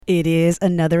It is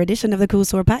another edition of the Cool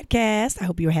Soror Podcast. I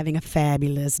hope you're having a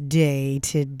fabulous day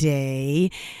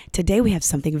today. Today we have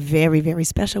something very, very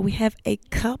special. We have a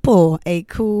couple, a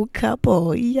cool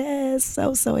couple. Yes,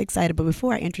 so excited. But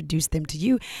before I introduce them to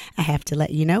you, I have to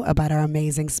let you know about our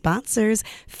amazing sponsors,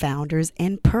 Founders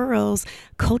and Pearls.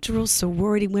 Cultural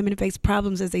sorority women face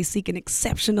problems as they seek an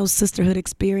exceptional sisterhood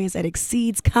experience that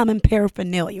exceeds common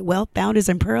paraphernalia. Well, Founders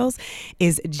and Pearls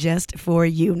is just for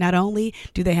you. Not only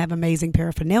do they have amazing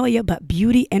paraphernalia, but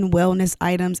beauty and wellness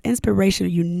items,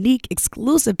 inspirational, unique,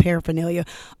 exclusive paraphernalia,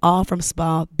 all from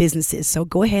small businesses. So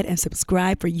go ahead and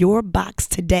subscribe for your box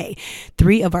today.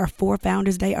 3 of our 4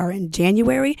 Founders Day are in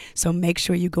January, so make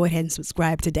sure you go ahead and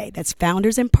subscribe today. That's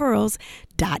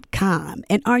foundersandpearls.com.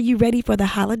 And are you ready for the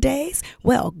holidays?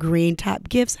 Well, Green Top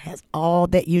Gifts has all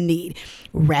that you need.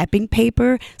 Wrapping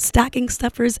paper, stocking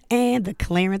stuffers, and the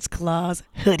Clarence Claus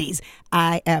hoodies.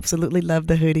 I absolutely love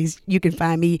the hoodies. You can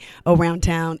find me around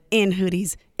town in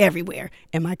hoodies everywhere.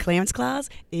 And my Clarence Claus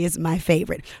is my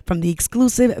favorite. From the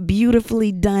exclusive,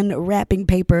 beautifully done wrapping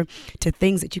paper to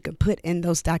things that you can put in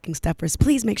those stocking stuffers,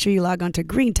 please make sure you log on to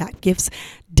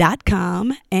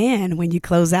greentopgifts.com. And when you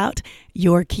close out,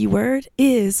 your keyword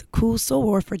is Cool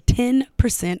Soror for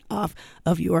 10% off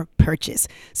of your purchase.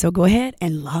 So go ahead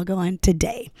and log on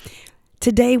today.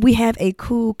 Today we have a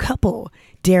cool couple,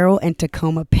 Daryl and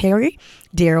Tacoma Perry.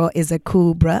 Daryl is a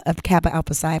cool bruh of Kappa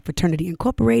Alpha Psi Fraternity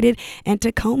Incorporated, and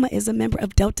Tacoma is a member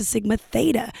of Delta Sigma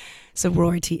Theta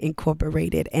Sorority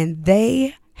Incorporated. And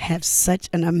they have such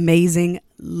an amazing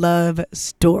love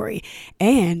story,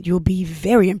 and you'll be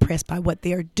very impressed by what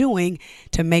they are doing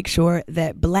to make sure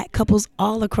that Black couples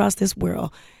all across this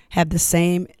world have the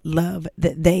same love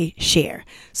that they share.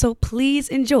 So please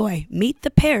enjoy Meet the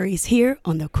Perrys here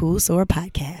on the Cool Soror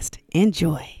Podcast.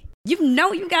 Enjoy. You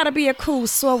know you gotta be a cool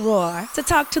soror to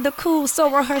talk to the cool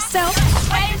soror herself.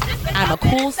 I'm a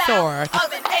cool soror.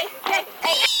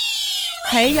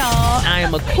 Hey y'all, I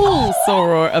am a cool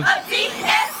soror of.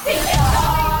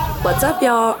 what's up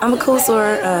y'all? I'm a cool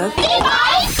soror of.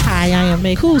 Hi, I am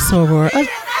a cool soror of.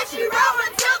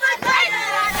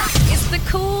 It's the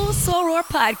Cool Soror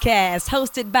Podcast,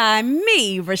 hosted by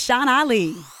me, Rashawn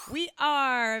Ali. We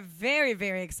are very,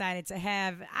 very excited to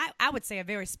have, I would say, a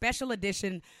very special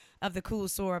edition of the Cool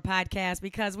Soror Podcast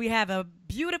because we have a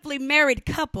beautifully married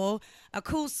couple, a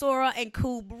cool soror and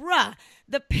cool bruh.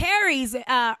 The Perrys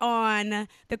are on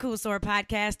the Cool Soror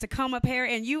Podcast, Tacoma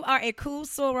Perry, and you are a cool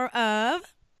soror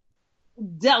of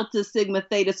Delta Sigma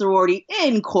Theta Sorority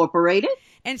Incorporated.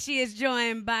 And she is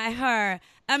joined by her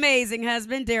amazing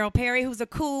husband, Daryl Perry, who's a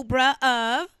cool bruh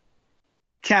of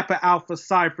Kappa Alpha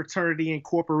Psi Fraternity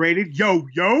Incorporated. Yo.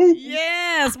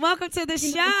 Yes, welcome to the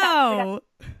show.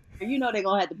 You know they're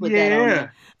going to have to put that on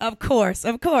there. Of course.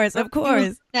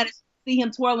 See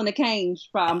him twirling the cane,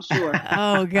 I'm sure.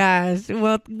 Oh, gosh.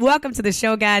 Well, welcome to the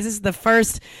show, guys. This is the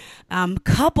first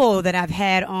couple that I've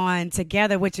had on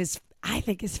together, which I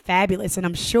think is fabulous. And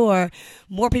I'm sure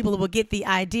more people will get the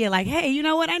idea like, hey, you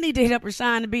know what? I need to hit up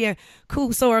Rashawn to be a cool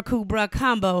soror, cool bruh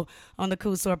combo on the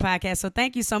Cool Soror Podcast. So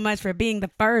thank you so much for being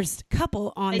the first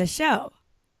couple on the show.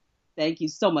 Thank you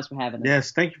so much for having us.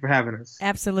 Yes, thank you for having us.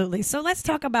 Absolutely. So let's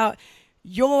talk about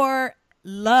your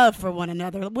love for one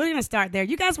another. We're going to start there.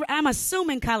 You guys were, I'm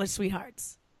assuming, college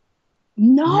sweethearts.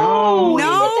 No.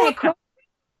 What? Can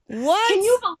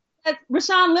you believe that?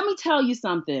 Rashawn, let me tell you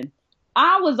something.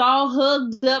 I was all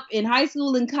hugged up in high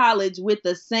school and college with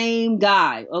the same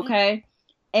guy, okay?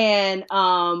 And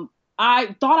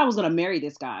I thought I was going to marry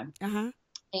this guy. Uh-huh.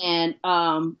 And,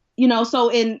 I'm a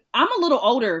little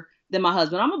older than my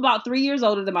husband. I'm about 3 years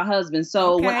older than my husband.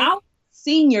 So when I was a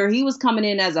senior, he was coming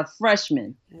in as a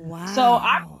freshman. Wow. So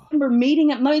I remember meeting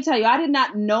him. Let me tell you, I did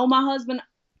not know my husband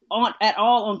at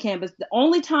all on campus. The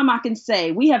only time I can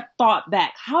say we have thought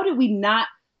back, how did we not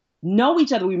know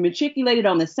each other? We matriculated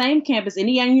on the same campus,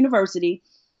 Indiana University.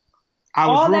 I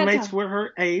was roommates with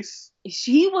her ace.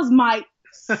 She was my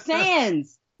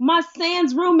Sans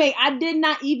roommate. I did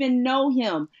not even know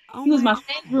him. He was my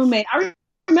Sans roommate. I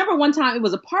remember one time it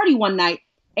was a party one night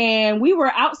and we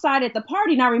were outside at the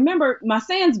party. And I remember my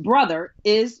Sans brother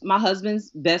is my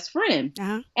husband's best friend.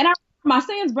 Uh-huh. And I remember my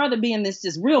Sans brother being this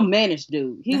just real mannish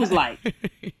dude. He was like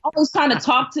always trying to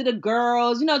talk to the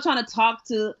girls, trying to talk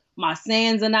to my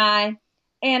Sans and I.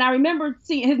 And I remember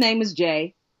seeing, his name is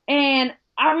Jay. And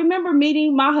I remember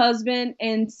meeting my husband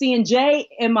and seeing Jay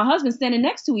and my husband standing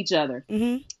next to each other.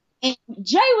 Mm-hmm. And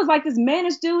Jay was like this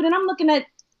mannish dude. And I'm looking at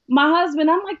my husband,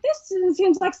 I'm like, this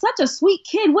seems like such a sweet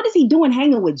kid. What is he doing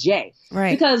hanging with Jay?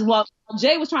 Right. Because while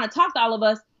Jay was trying to talk to all of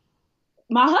us,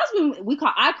 my husband,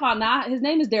 his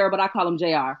name is Daryl, but I call him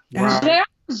JR. Wow. JR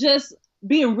was just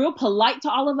being real polite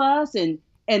to all of us and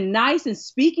and nice and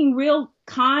speaking real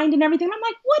kind and everything. I'm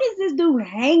like, what is this dude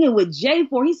hanging with Jay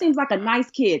for? He seems like a nice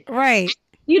kid. Right.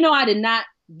 I did not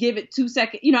give it 2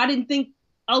 seconds. I didn't think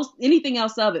anything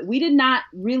else of it. We did not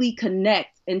really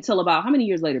connect until about how many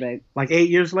years later, babe? Like 8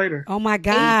 years later. Oh my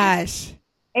gosh.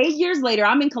 8 years later,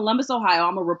 I'm in Columbus, Ohio.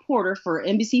 I'm a reporter for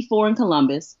NBC4 in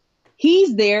Columbus.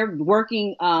 He's there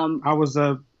working. I was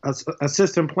a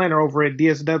assistant planner over at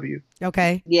DSW.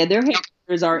 Okay. Yeah, their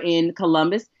headquarters are in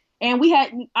Columbus. And we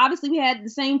had the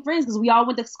same friends because we all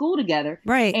went to school together.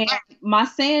 Right. And my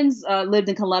Sans lived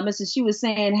in Columbus, and she was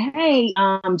saying, hey,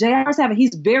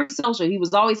 he's very social. He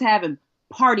was always having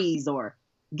parties or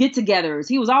get-togethers.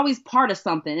 He was always part of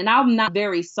something. And I'm not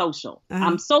very social. Uh-huh.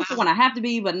 I'm social when I have to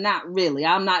be, but not really.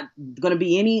 I'm not going to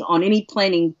be on any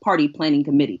party planning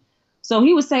committee. So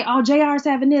he would say, oh, JR's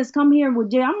having this. Come here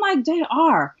with JR. I'm like,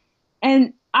 JR.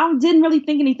 And I didn't really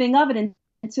think anything of it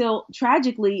until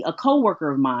tragically a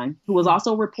coworker of mine who was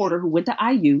also a reporter who went to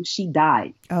IU, she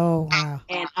died. Oh, wow.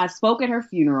 And I spoke at her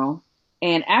funeral.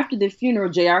 And after the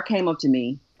funeral, JR came up to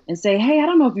me and said, hey, I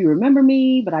don't know if you remember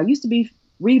me, but I used to be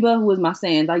Reba, who was my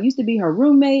Sans. I used to be her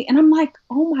roommate. And I'm like,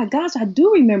 oh my gosh, I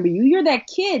do remember you. You're that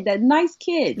kid, that nice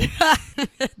kid.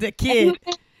 The kid.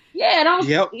 Yeah,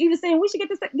 and he was saying, we should get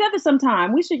this together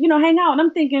sometime. We should, hang out. And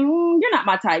I'm thinking, you're not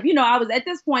my type. I was at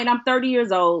this point, I'm 30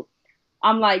 years old.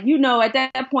 I'm like, at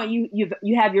that point,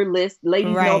 you have your list.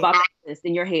 Ladies know about that list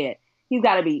in your head. He's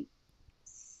got to be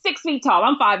 6 feet tall.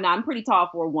 I'm 5'9". I'm pretty tall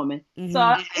for a woman. Mm-hmm.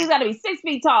 So he's got to be 6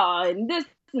 feet tall and this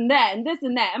and that and this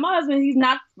and that. And my husband, he's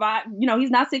not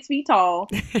he's not 6 feet tall.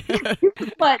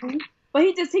 But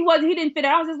he didn't fit it.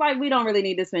 I was just like, we don't really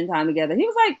need to spend time together. He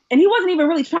was like, and he wasn't even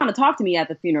really trying to talk to me at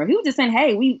the funeral. He was just saying,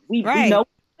 hey, we know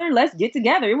each other. Let's get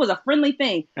together. It was a friendly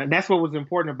thing. And that's what was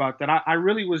important about that. I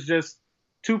really was just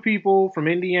two people from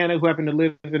Indiana who happened to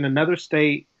live in another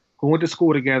state who went to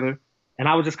school together. And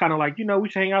I was just kind of like, we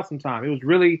should hang out sometime. It was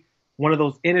really one of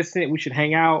those innocent, we should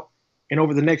hang out. And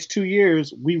over the next 2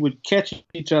 years, we would catch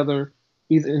each other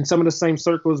either in some of the same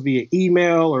circles via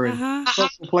email or in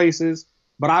social places.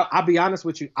 But I'll be honest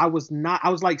with you, I was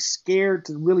like scared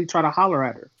to really try to holler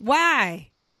at her. Why?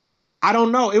 I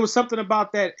don't know. It was something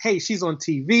about that. Hey, she's on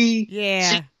TV. Yeah.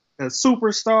 She's a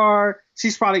superstar.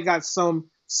 She's probably got some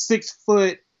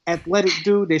 6-foot athletic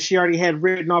dude that she already had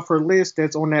written off her list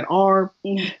that's on that arm.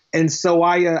 And so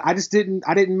I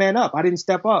didn't man up. I didn't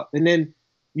step up. And then,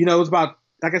 it was about,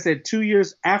 like I said, 2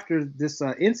 years after this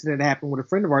incident happened with a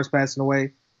friend of ours passing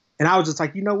away. And I was just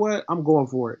like, you know what? I'm going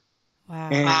for it. Wow.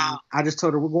 And I just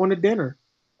told her we're going to dinner.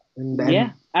 And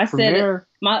I said, there,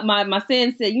 my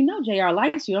Sans said, JR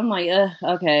likes you. I'm like,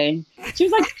 okay. She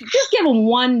was like, just give him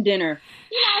one dinner.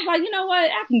 I was like, you know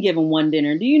what? I can give him one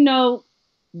dinner. Do you know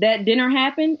that dinner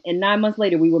happened? And 9 months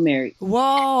later, we were married.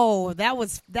 Whoa, that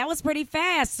was pretty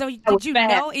fast. So did you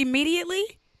know immediately?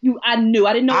 I knew.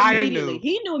 I didn't know immediately.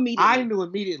 He knew immediately. I knew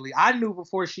immediately. I knew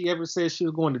before she ever said she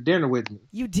was going to dinner with me.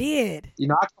 You did?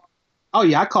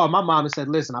 I called my mom and said,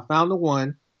 listen, I found the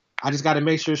one. I just got to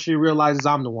make sure she realizes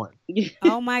I'm the one.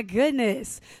 Oh, my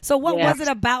goodness. So what was it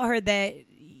about her that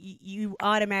you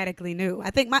automatically knew?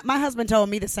 I think my husband told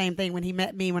me the same thing when he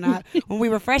met me when we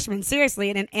were freshmen,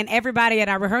 seriously. And everybody at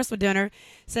our rehearsal dinner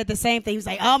said the same thing. He was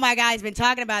like, oh, my God, he's been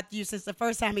talking about you since the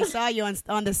first time he saw you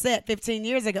on the set 15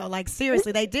 years ago. Like,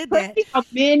 seriously, they did that.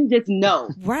 Men just know.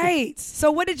 Right.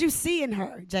 So what did you see in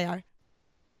her, JR?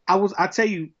 I tell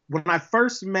you, when I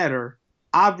first met her,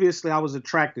 obviously I was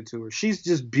attracted to her. She's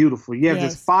just beautiful. You have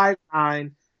this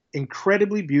 5'9",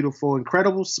 incredibly beautiful,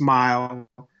 incredible smile,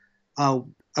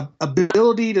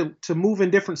 ability to move in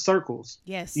different circles.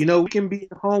 Yes. We can be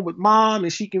at home with mom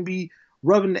and she can be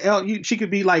rubbing she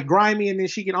could be like grimy, and then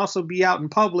she can also be out in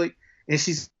public and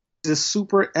she's just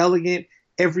super elegant.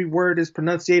 Every word is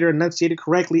enunciated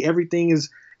correctly. Everything is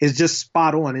just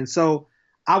spot on. And so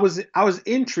I was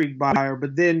intrigued by her,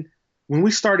 but then when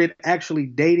we started actually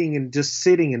dating and just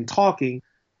sitting and talking,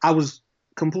 I was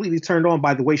completely turned on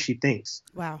by the way she thinks.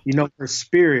 Wow. Her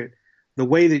spirit, the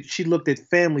way that she looked at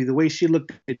family, the way she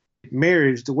looked at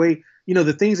marriage, the way,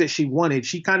 the things that she wanted.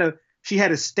 She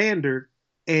had a standard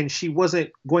and she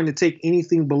wasn't going to take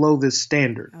anything below this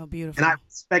standard. Oh, beautiful. And I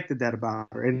respected that about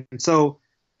her. And so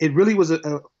it really was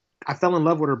I fell in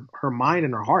love with her mind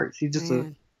and her heart. She's just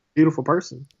a beautiful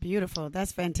person. Beautiful.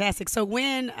 That's fantastic. So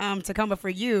when, Tacoma, for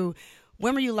you,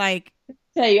 when were you like?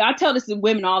 I tell this to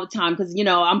women all the time because,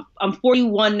 I'm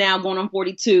 41 now, going on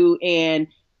 42. And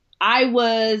I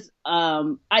was,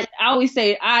 I always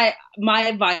say my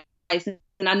advice,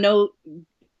 and I know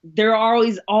there are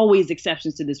always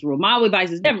exceptions to this rule. My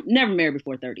advice is never marry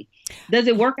before 30. Does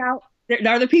it work out?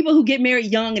 Are there people who get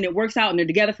married young and it works out and they're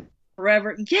together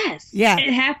forever? Yes. Yeah.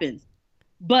 It happens.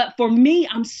 But for me,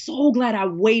 I'm so glad I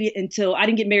waited until I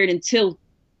didn't get married until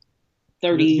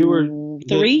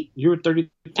 33. You were 33.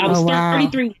 I was Oh, wow.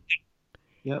 33.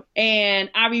 Yep. And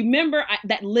I remember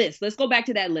that list. Let's go back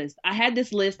to that list. I had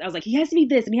this list. I was like, he has to be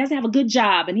this, and he has to have a good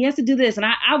job, and he has to do this. And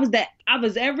I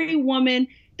was every woman,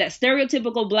 that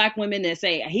stereotypical Black women that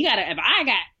say if I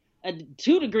got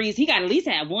 2 degrees, he got to at least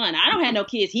have 1. I don't have no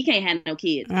kids. He can't have no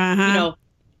kids. Uh-huh. You know,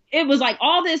 it was like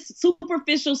all this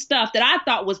superficial stuff that I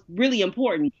thought was really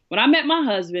important. When I met my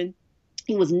husband,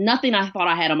 he was nothing I thought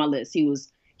I had on my list.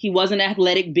 He wasn't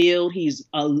athletic build. He's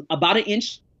about an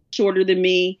inch shorter than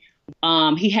me.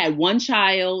 He had 1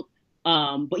 child,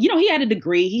 but he had a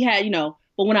degree. He had,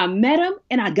 but when I met him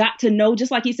and I got to know,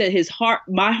 just like he said, his heart,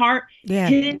 my heart,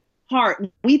 his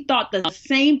heart, we thought the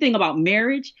same thing about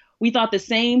marriage. We thought the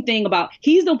same thing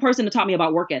he's the person that taught me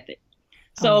about work ethic.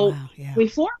 So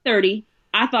before 30,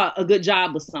 I thought a good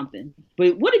job was something,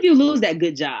 but what if you lose that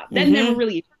good job? That never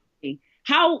really occurred to me.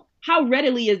 How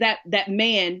readily is that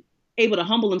man able to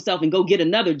humble himself and go get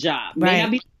another job? Right. May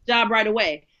not be a job right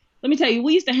away. Let me tell you,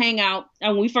 we used to hang out,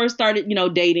 and when we first started,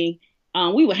 dating,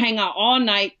 we would hang out all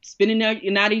night, spending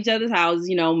at each other's houses.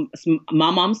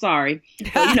 Mama, I'm sorry,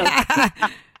 but,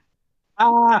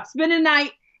 spending the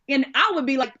night, and I would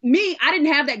be like, I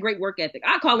didn't have that great work ethic.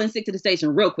 I call in sick to the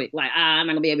station real quick, like I'm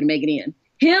not gonna be able to make it in.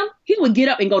 Him, he would get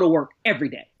up and go to work every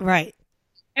day. Right.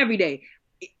 Every day.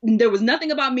 There was nothing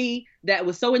about me that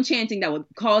was so enchanting that would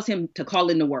cause him to call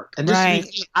in to work. And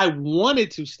this I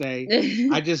wanted to stay.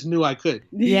 I just knew I couldn't.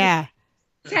 Yeah.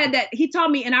 Had that, he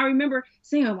taught me, and I remember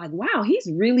saying, I'm like, wow, he's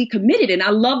really committed. And I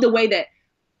love the way that,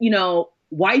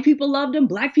 white people loved him,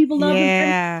 Black people loved him.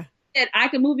 Yeah. That I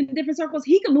could move in different circles.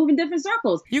 He could move in different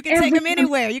circles. You can take him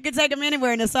anywhere. You can take him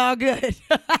anywhere, and it's all good.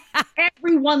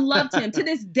 Everyone loved him. To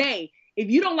this day,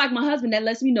 if you don't like my husband, that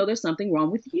lets me know there's something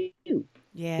wrong with you.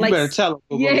 Yeah. You better tell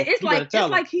him. Yeah, it's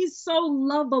like he's so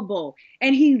lovable,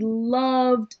 and he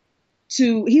loved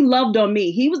on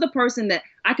me. He was the person that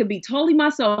I could be totally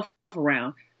myself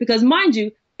around, because mind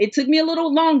you, it took me a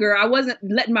little longer. I wasn't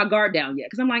letting my guard down yet,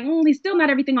 because I'm like, he's still not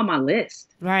everything on my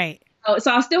list. Right.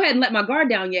 So I still hadn't let my guard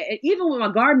down yet. And even with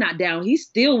my guard not down, he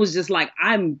still was just like,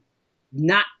 I'm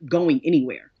not going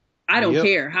anywhere. I don't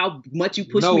care how much you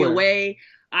push me away.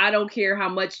 I don't care how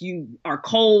much you are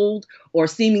cold or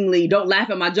seemingly don't laugh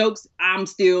at my jokes. I'm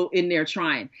still in there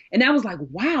trying. And I was like,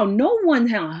 wow, no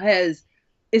one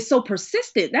is so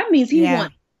persistent. That means he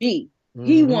wants me. Mm-hmm.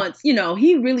 He wants,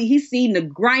 he's seen the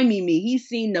grimy me. He's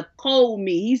seen the cold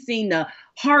me. He's seen the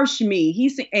harsh me.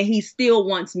 And he still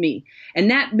wants me. And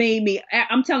that made me,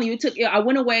 I'm telling you, I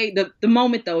went away the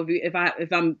moment though,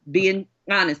 if I'm being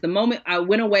honest, the moment I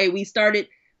went away, we started,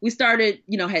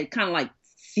 had kind of like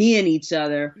seeing each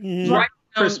other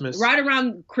right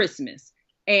around Christmas.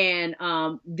 And,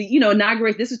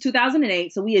 inaugurate, this was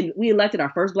 2008. So we elected our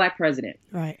first Black president.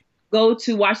 Right. Go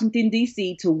to Washington,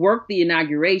 D.C. to work the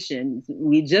inauguration.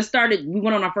 We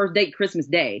went on our first date Christmas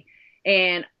Day,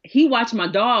 and he watched my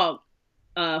dog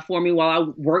for me while I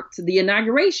worked the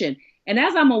inauguration. And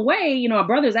as I'm away, my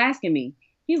brother's asking me,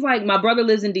 he's like, my brother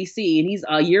lives in D.C. and he's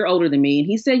a year older than me. And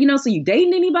he said, so you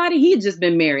dating anybody? He had just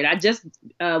been married. I just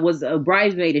was a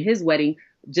bridesmaid at his wedding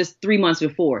just 3 months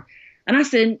before. And I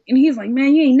said, and he's like,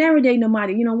 man, you ain't never dated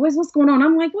nobody. What's going on?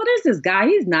 I'm like, well, there's this guy.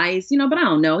 He's nice, but I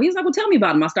don't know. He's like, well, tell me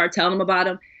about him. I start telling him about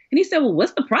him. And he said, well,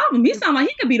 what's the problem? He sounds like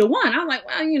he could be the one. I'm like,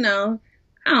 well, I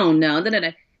don't know.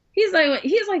 He's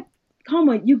like,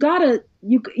 Homa, you're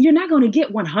not going to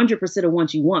get 100% of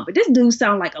what you want. But this dude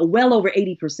sounds like a well over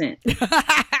 80%.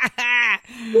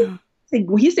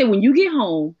 He said, when you get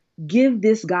home, give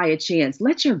this guy a chance.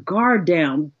 Let your guard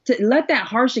down. Let that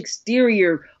harsh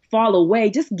exterior fall away.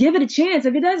 Just give it a chance.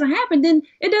 If it doesn't happen, then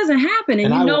it doesn't happen.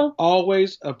 And I will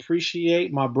always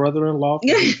appreciate my brother-in-law for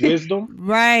his wisdom.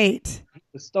 Right. He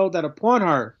bestowed that upon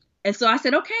her. And so I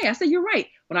said, okay. I said, you're right.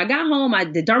 When I got home, I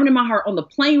determined in my heart on the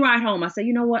plane ride home, I said,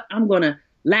 you know what? I'm going to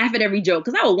laugh at every joke.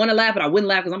 Because I would want to laugh, but I wouldn't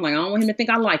laugh because I'm like, I don't want him to think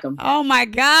I like him. Oh, my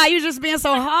God. You're just being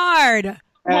so hard.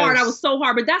 I was so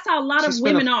hard. But that's how a lot of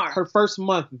women are. Her first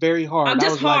month, very hard. I'm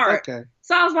just hard. Like, okay.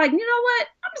 So I was like, you know what?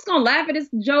 I'm just going to laugh at his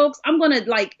jokes. I'm going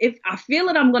to, if I feel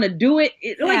it, I'm going to do it.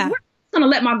 We're just going to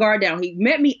let my guard down. He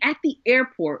met me at the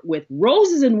airport with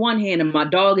roses in one hand and my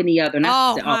dog in the other. And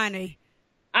I said, honey.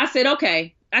 I said,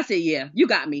 okay. I said, yeah, you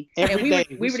got me.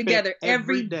 We were together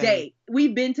every day.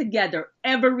 We've been together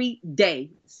every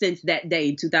day since that day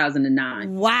in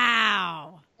 2009.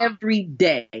 Wow. Every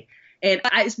day. And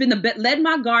it's been letting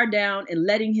my guard down and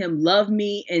letting him love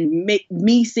me and make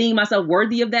me seeing myself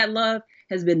worthy of that love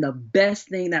has been the best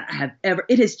thing that I have ever.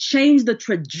 It has changed the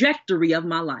trajectory of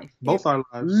my life. Both our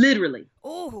lives. Literally.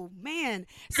 Oh, man.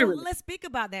 So Literally. let's speak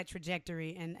about that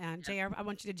trajectory. And JR, I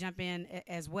want you to jump in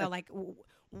as well. Like,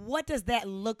 what does that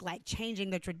look like, changing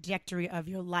the trajectory of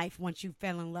your life once you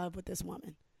fell in love with this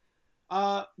woman?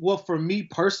 Well, for me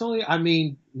personally, I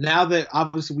mean, now that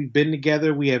obviously we've been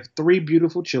together, we have 3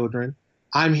 beautiful children.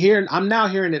 I'm now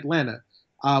here in Atlanta.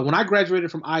 When I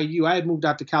graduated from IU, I had moved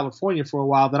out to California for a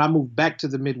while. Then I moved back to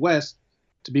the Midwest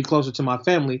to be closer to my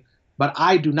family. But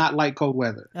I do not like cold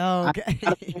weather. Oh, okay.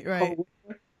 Right.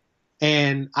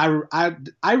 And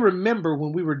I remember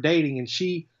when we were dating and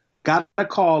she got a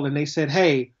call and they said,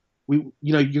 hey, you're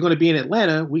going to be in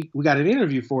Atlanta. We got an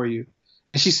interview for you.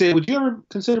 And she said, would you ever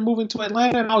consider moving to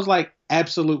Atlanta? And I was like,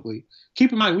 absolutely.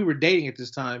 Keep in mind, we were dating at this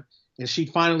time. And she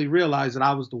finally realized that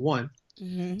I was the one.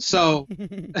 Mm-hmm. So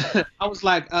I was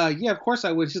like, yeah, of course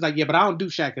I would. She's like, yeah, but I don't do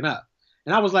shacking up.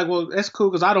 And I was like, well, that's cool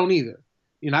because I don't either.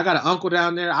 You know, I got an uncle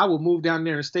down there. I will move down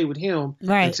there and stay with him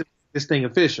until this thing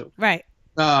official. Right.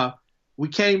 We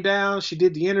came down. She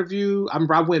did the interview.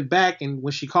 I went back, and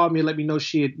when she called me and let me know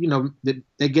she had, that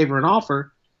they gave her an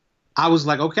offer, I was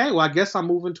like, okay, well, I guess I'm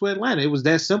moving to Atlanta. It was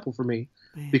that simple for me.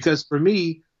 Man. Because for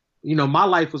me, my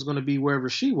life was going to be wherever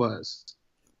she was.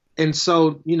 And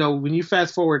so, when you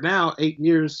fast forward now, 8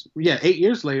 years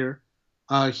later,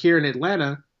 here in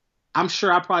Atlanta, I'm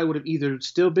sure I probably would have either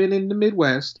still been in the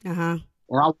Midwest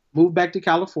or I moved back to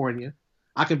California.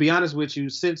 I can be honest with you,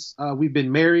 since we've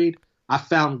been married, I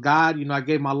found God. I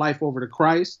gave my life over to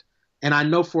Christ. And I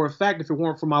know for a fact, if it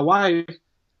weren't for my wife,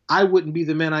 I wouldn't be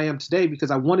the man I am today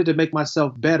because I wanted to make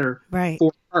myself better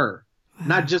for her,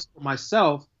 not just for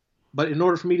myself, but in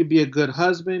order for me to be a good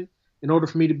husband, in order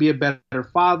for me to be a better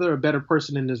father, a better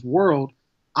person in this world,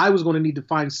 I was going to need to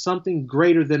find something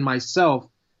greater than myself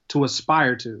to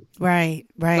aspire to. Right.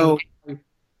 So,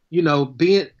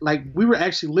 being like, we were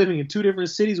actually living in 2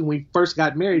 different cities when we first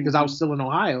got married because I was still in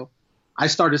Ohio. I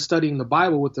started studying the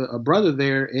Bible with a brother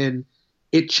there, and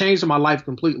it changed my life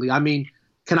completely. I mean,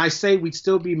 can I say we'd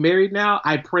still be married now?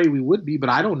 I pray we would be, but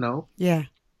I don't know. Yeah.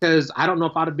 Because I don't know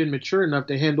if I'd have been mature enough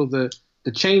to handle the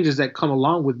changes that come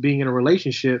along with being in a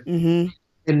relationship and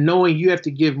knowing you have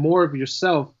to give more of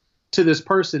yourself to this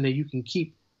person than you can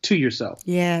keep to yourself.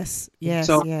 Yes.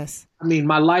 So, I mean,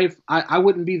 my life, I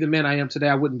wouldn't be the man I am today.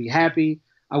 I wouldn't be happy.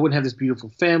 I wouldn't have this beautiful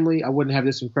family. I wouldn't have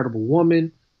this incredible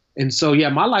woman. And so, yeah,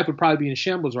 my life would probably be in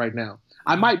shambles right now.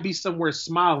 I might be somewhere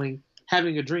smiling,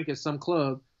 having a drink at some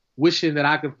club, wishing that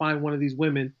I could find one of these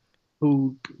women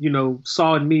who,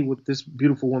 saw in me what this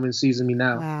beautiful woman sees in me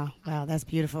now. Wow, that's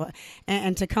beautiful.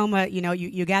 And Tacoma,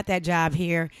 you got that job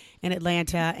here in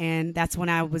Atlanta, and that's when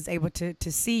I was able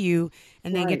to see you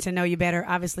and then get to know you better,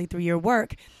 obviously, through your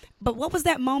work. But what was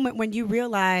that moment when you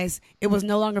realized it was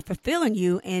no longer fulfilling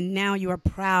you, and now you are a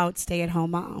proud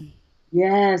stay-at-home mom?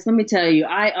 Yes, let me tell you,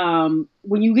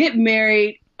 when you get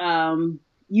married,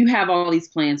 you have all these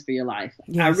plans for your life.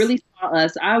 Yes. I really saw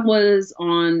us. I was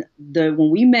on when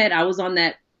we met, I was on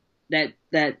that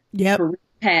career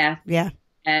path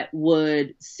that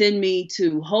would send me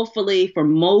to, hopefully, for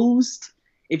most,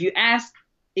 if you ask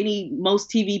most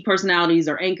TV personalities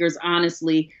or anchors,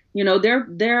 honestly,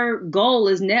 their goal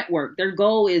is network. Their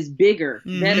goal is bigger,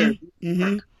 better,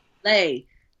 play.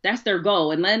 That's their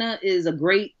goal. Atlanta is a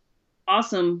great,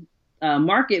 awesome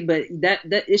market, but that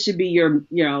it should be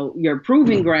your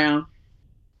proving ground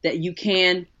that you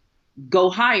can go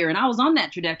higher. And I was on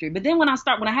that trajectory. But then when I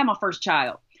had my first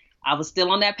child, I was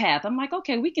still on that path. I'm like,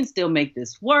 okay, we can still make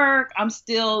this work. I'm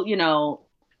still,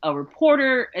 a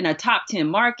reporter in a top 10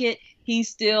 market. He's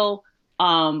still,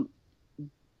 a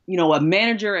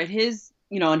manager at his,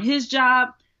 in his job.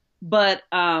 But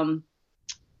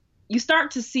you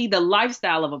start to see the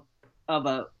lifestyle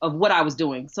of what I was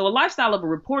doing. So a lifestyle of a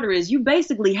reporter is you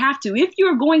basically have to, if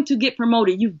you're going to get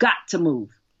promoted, you've got to move.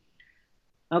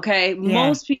 Okay. Yeah.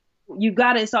 Most people, you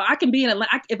got to, so I can be in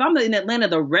Atlanta. If I'm in Atlanta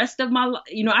the rest of my life,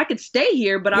 I could stay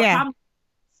here, but I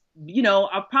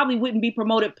probably wouldn't be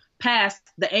promoted past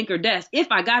the anchor desk if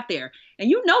I got there. And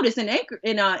you notice in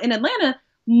Atlanta,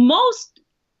 most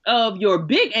of your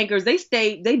big anchors, they've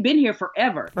been here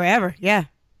forever. Forever. Yeah.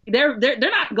 They're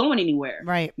not going anywhere.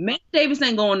 Right. Mae Davis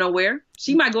ain't going nowhere.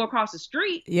 She might go across the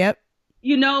street. Yep.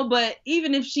 But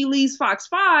even if she leaves Fox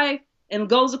 5 and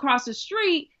goes across the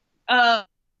street,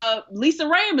 Lisa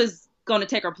Ram is going to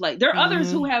take her place. There are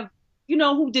others who have,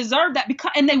 who deserve that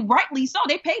and they rightly so.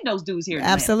 They paid those dues here.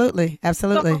 Absolutely.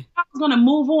 Absolutely. So I was going to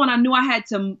move on. I knew I had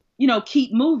to,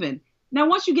 keep moving. Now,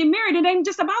 once you get married, it ain't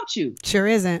just about you. Sure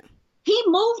isn't. He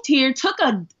moved here, took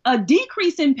a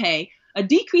decrease in pay, a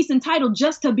decrease in title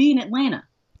just to be in Atlanta.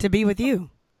 To be with you.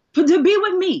 To be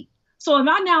with me. So if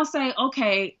I now say,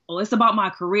 okay, well, it's about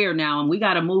my career now and we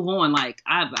got to move on. Like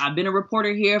I've been a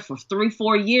reporter here for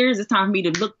 3-4 years. It's time for me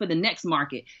to look for the next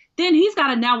market. Then he's got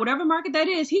to now, whatever market that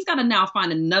is, he's got to now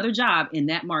find another job in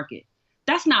that market.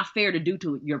 That's not fair to do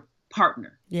to your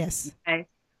partner. Yes. Okay.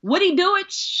 Would he do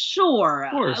it? Sure.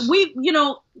 Of course.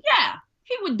 Yeah,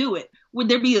 he would do it. Would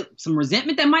there be some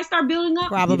resentment that might start building up?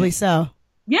 Probably so.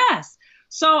 Yes.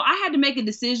 So I had to make a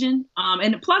decision.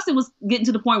 And plus it was getting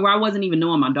to the point where I wasn't even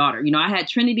knowing my daughter. I had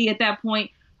Trinity at that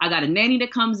point. I got a nanny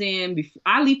that comes in. Before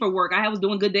I leave for work. I was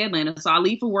doing Good Day Atlanta. So I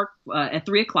leave for work at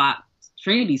 3:00.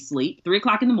 Trinity sleep,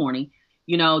 3:00 in the morning.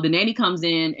 The nanny comes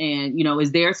in and,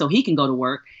 is there so he can go to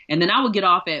work. And then I would get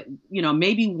off at,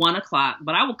 maybe 1:00,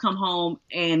 but I would come home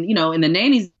and, and the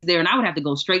nanny's there and I would have to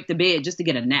go straight to bed just to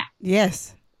get a nap.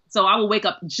 Yes. So I will wake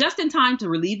up just in time to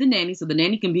relieve the nanny so the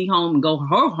nanny can be home and go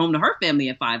home to her family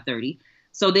at 5:30.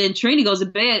 So then Trini goes to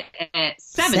bed at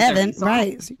 7:30. 7, so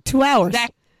right. 2 hours.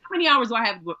 Exactly. How many hours do I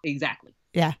have? Exactly.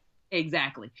 Yeah.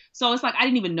 Exactly. So it's like I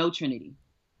didn't even know Trinity.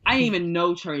 I didn't even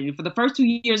know Trinity. For the first 2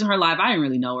 years of her life, I didn't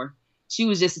really know her. She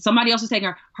was just, somebody else was taking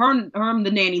her and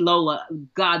the nanny Lola.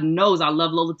 God knows I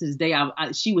love Lola to this day.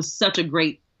 She was such a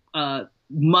great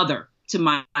mother to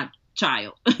my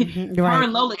child. Mm-hmm, Her right.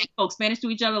 and Lola spoke Spanish to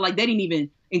each other like they didn't even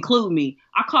include me.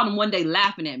 I caught them one day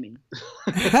laughing at me.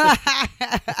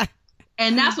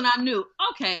 And that's when I knew,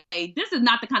 okay, this is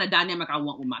not the kind of dynamic I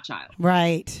want with my child.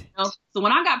 Right. So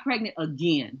when I got pregnant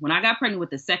again, when I got pregnant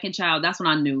with the second child, that's when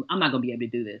I knew I'm not going to be able to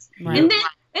do this. Right. And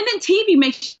then TV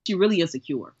makes you really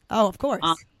insecure. Oh, of course.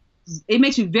 It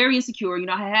makes you very insecure.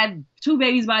 I had 2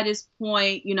 babies by this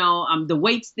point. The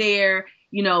weight's there.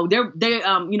 One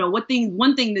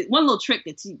little trick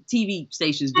that TV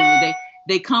stations do is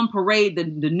they come parade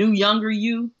the new younger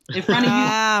you in front of you.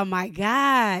 Oh my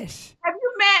gosh. Have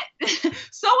you met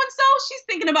so and so? She's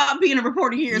thinking about being a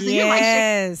reporter here. So you're like,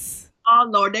 yes. oh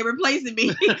Lord, they replacing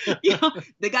me.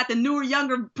 They got the newer,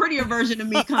 younger, prettier version of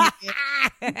me coming in.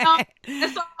 And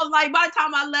so like by the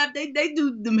time I left, they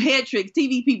do them head tricks.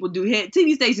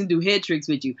 TV stations do head tricks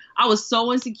with you. I was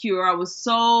so insecure. I was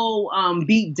so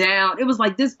beat down. It was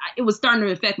like this. It was starting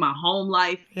to affect my home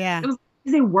life. Yeah.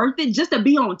 Is it worth it just to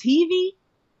be on TV?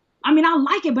 I mean, I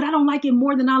like it, but I don't like it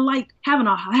more than I like having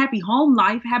a happy home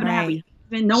life, having a happy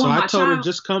husband, knowing my child. So I told her,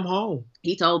 just come home.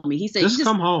 He told me. He said, just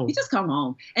come home. He just come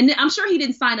home. And then I'm sure he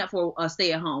didn't sign up for a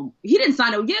stay at home. He didn't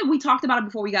sign up. Yeah, we talked about it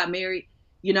before we got married,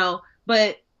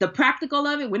 but the practical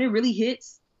of it, when it really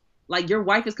hits, like your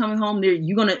wife is coming home,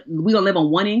 we gonna live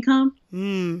on one income.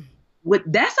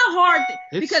 That's a hard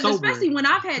thing. Because especially when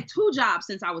I've had 2 jobs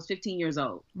since I was 15 years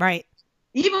old. Right.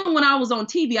 Even when I was on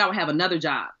TV, I would have another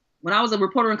job. When I was a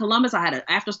reporter in Columbus, I had an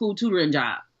after-school tutoring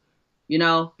job.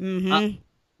 Mm-hmm.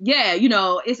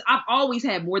 I've always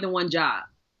had more than one job.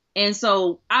 And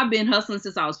so I've been hustling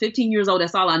since I was 15 years old.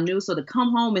 That's all I knew. So to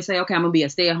come home and say, okay, I'm going to be a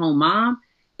stay-at-home mom,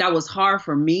 that was hard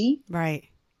for me. Right.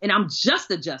 And I'm just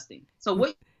adjusting. So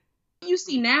what you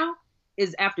see now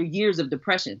is after years of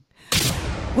depression.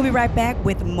 We'll be right back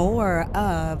with more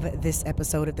of this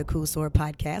episode of the Cool Soror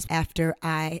podcast after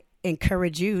I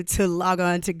encourage you to log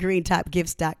on to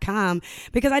greentopgifts.com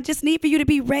because I just need for you to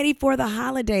be ready for the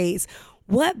holidays.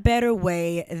 What better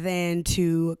way than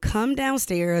to come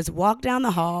downstairs, walk down the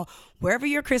hall, wherever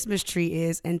your Christmas tree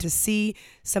is, and to see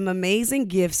some amazing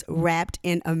gifts wrapped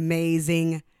in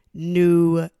amazing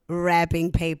new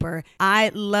wrapping paper.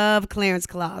 I love Clarence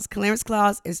Claus. Clarence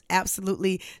Claus is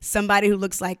absolutely somebody who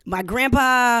looks like my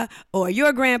grandpa or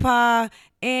your grandpa,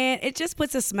 and it just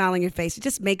puts a smile on your face. It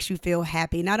just makes you feel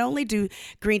happy. Not only do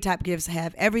Green Top Gifts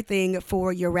have everything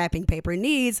for your wrapping paper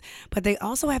needs, but they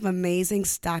also have amazing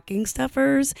stocking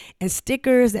stuffers and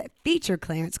stickers that feature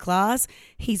Clarence Claus.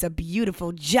 He's a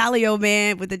beautiful, jolly old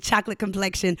man with a chocolate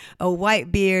complexion, a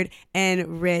white beard,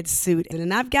 and red suit.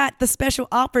 And I've got the special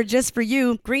offer just for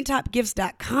you,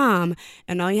 greentopgifts.com.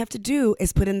 And all you have to do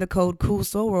is put in the code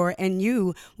COOLSOROR and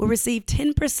you will receive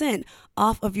 10%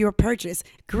 off of your purchase.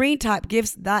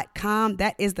 greentopgifts.com.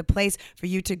 That is the place for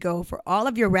you to go for all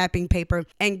of your wrapping paper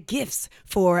and gifts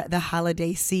for the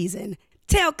holiday season.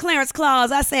 Tell Clarence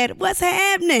Claus I said, what's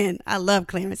happening? I love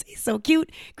Clarence. He's so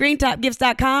cute.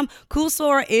 greentopgifts.com.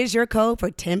 COOLSOROR is your code for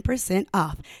 10%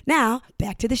 off. Now,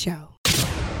 back to the show.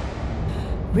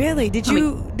 Really? Did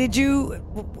you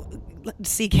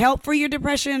seek help for your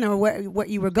depression or what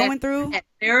you were going through?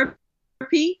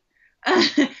 Therapy.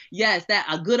 Yes, that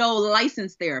a good old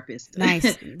licensed therapist.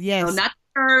 Nice. Yes. Not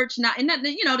the church,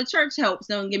 the church helps.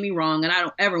 Don't get me wrong, and I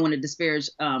don't ever want to disparage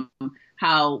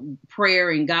how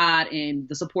prayer and God and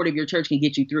the support of your church can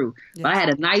get you through. Yes. But I had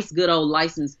a nice, good old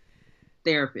licensed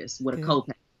therapist with a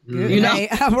copay. Good.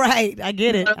 Right. I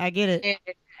get it. And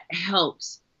it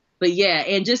helps. But yeah,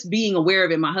 and just being aware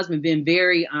of it, my husband been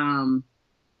very,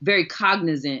 very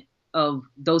cognizant of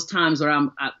those times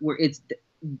where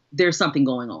there's something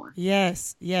going on.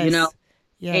 Yes. Yes. You know,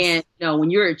 yes. And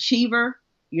when you're an achiever,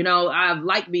 I've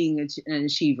liked being an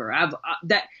achiever.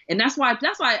 That's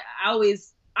why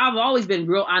I've always been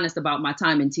real honest about my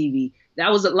time in TV.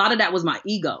 A lot of that was my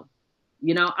ego.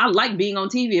 I like being on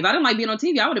TV. If I didn't like being on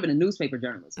TV, I would have been a newspaper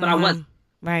journalist, but I wasn't.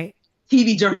 Right.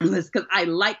 TV journalist, because I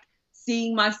like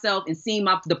seeing myself and seeing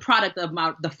the product of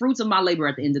the fruits of my labor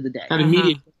at the end of the day. That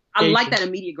immediate. I like that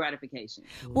immediate gratification.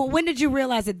 Well, when did you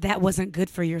realize that wasn't good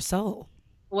for your soul?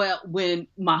 Well, when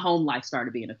my home life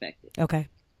started being affected. Okay.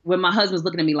 When my husband's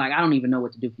looking at me like, I don't even know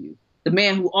what to do for you. The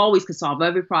man who always could solve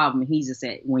every problem, and he just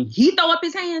said, when he throw up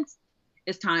his hands,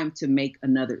 it's time to make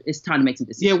some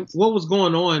decisions. Yeah, what was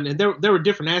going on, and there were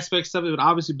different aspects of it, but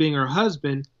obviously being her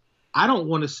husband, I don't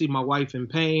want to see my wife in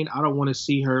pain. I don't want to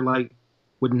see her like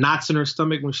with knots in her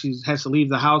stomach when she has to leave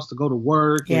the house to go to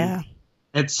work. Yeah.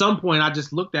 And at some point, I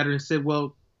just looked at her and said,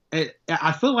 well,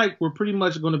 I feel like we're pretty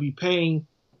much going to be paying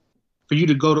for you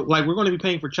to go to, like, we're going to be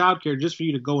paying for childcare just for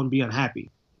you to go and be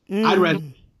unhappy. I'd rather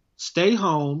stay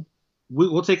home.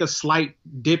 We'll take a slight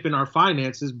dip in our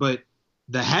finances, but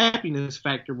the happiness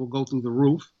factor will go through the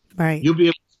roof. Right. You'll be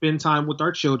able to spend time with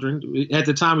our children. At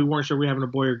the time, we weren't sure we were having a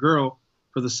boy or girl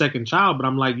for the second child, but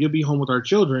I'm like, you'll be home with our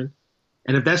children.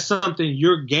 And if that's something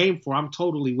you're game for, I'm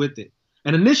totally with it.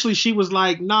 And initially she was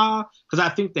like, nah, because I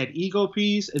think that ego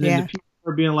piece, and then the people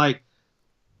are being like,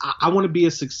 I want to be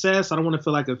a success. I don't want to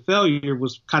feel like a failure,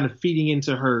 was kind of feeding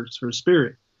into her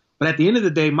spirit. But at the end of the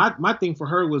day, my thing for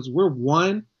her was, we're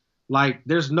one. Like,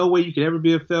 there's no way you could ever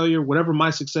be a failure. Whatever my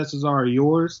successes are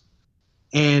yours.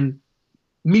 And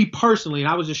me personally, and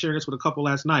I was just sharing this with a couple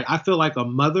last night, I feel like a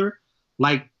mother,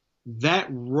 like that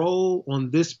role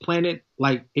on this planet,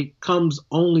 like it comes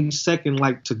only second,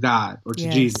 like to God or to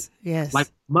Jesus. Yes. Like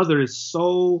mother is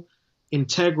so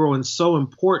integral and so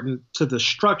important to the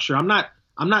structure. I'm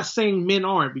not saying men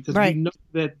aren't, because we know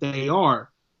that they are,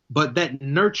 but that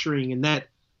nurturing and that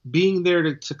being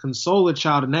there to console a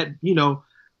child, and that,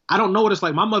 I don't know what it's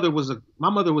like. My mother was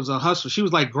a hustler. She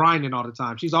was like grinding all the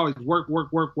time. She's always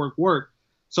work.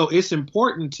 So it's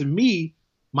important to me,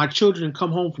 my children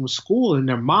come home from school and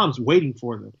their mom's waiting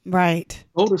for them. Right.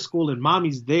 Go to school and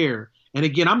mommy's there. And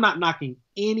again, I'm not knocking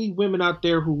any women out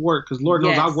there who work, because Lord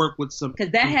knows I work with some,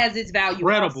 because that has its value,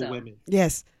 incredible also. Women.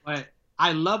 Yes. But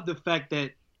I love the fact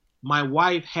that my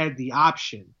wife had the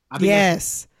option. I think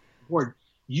yes. That's important.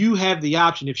 You have the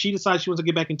option. If she decides she wants to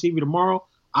get back in TV tomorrow,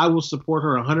 I will support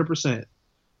her 100%.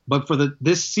 But for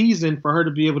this season, for her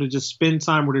to be able to just spend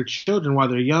time with her children while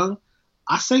they're young,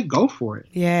 I say go for it.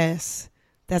 Yes.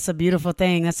 That's a beautiful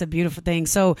thing. That's a beautiful thing.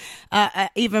 So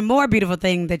even more beautiful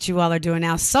thing that you all are doing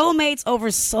now, Soulmates Over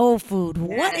Soul Food.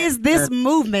 What is this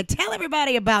movement? Tell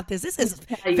everybody about this. This is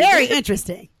very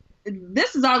interesting.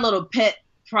 This is our little pet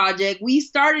project. We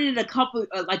started it how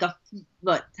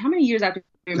many years after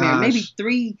we were married?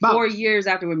 Maybe 4 years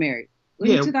after we were married.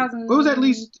 It was at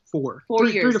least 4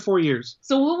 years. 3 to 4 years.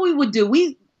 So what we would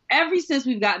do, ever since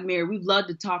we've gotten married, we've loved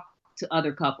to talk to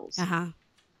other couples.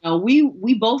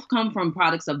 We both come from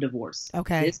products of divorce.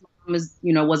 Okay. His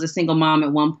mom was a single mom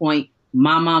at one point.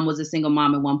 My mom was a single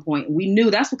mom at one point. We knew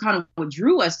that's what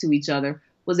drew us to each other,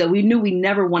 was that we knew we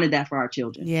never wanted that for our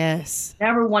children. Yes.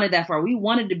 Never wanted that for our. I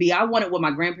wanted what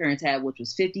my grandparents had, which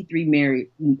was 53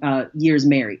 years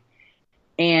married.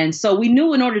 And so we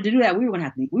knew in order to do that, we were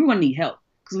going to need help,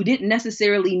 because we didn't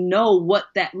necessarily know what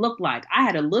that looked like. I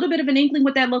had a little bit of an inkling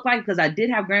what that looked like, because I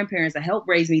did have grandparents that helped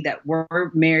raise me that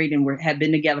were married and had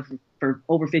been together for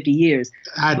over 50 years.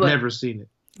 I'd never seen it.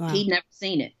 Wow. He'd never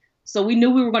seen it. So we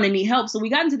knew we were going to need help. So we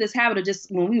got into this habit of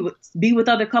just, when we would be with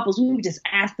other couples, we would just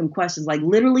ask them questions. Like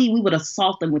literally, we would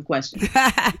assault them with questions.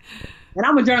 And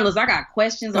I'm a journalist. I got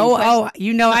questions on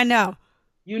questions. I know.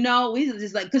 We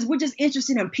just like, because we're just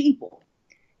interested in people.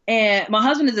 And my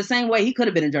husband is the same way. He could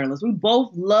have been a journalist. We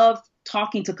both love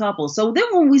talking to couples. So then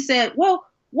when we said, well,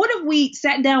 what if we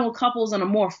sat down with couples in a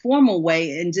more formal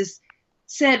way and just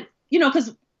said,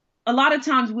 because a lot of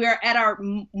times we're at our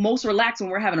most relaxed when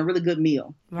we're having a really good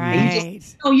meal. Right.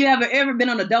 And you have ever been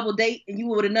on a double date and you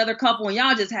were with another couple and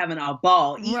y'all just having a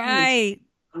ball. Right.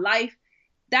 Life.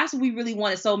 That's what we really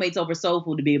wanted Soulmates Over Soul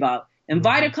Food to be about.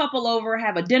 Invite a couple over,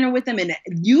 have a dinner with them, and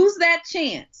use that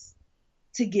chance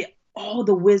to get all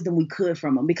the wisdom we could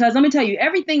from them. Because let me tell you,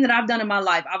 everything that I've done in my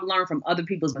life, I've learned from other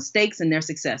people's mistakes and their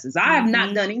successes. I have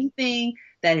not done anything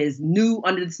that is new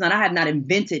under the sun. I have not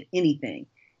invented anything.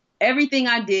 Everything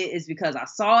I did is because I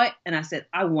saw it and I said,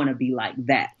 I want to be like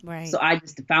that. Right. So I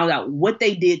just found out what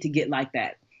they did to get like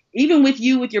that. even with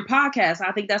you, with your podcast,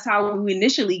 I think that's how we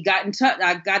initially got in touch.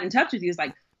 I got in touch with you. It's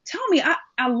like, tell me,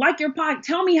 I like your podcast.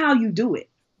 Tell me how you do it.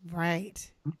 Right.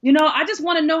 You know, I just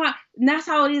want to know how, and that's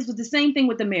how it is with the same thing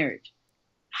with the marriage.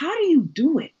 How do you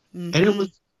do it? And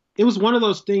it was one of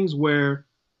those things where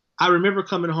I remember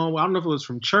coming home. I don't know if it was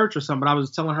from church or something, but I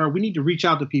was telling her we need to reach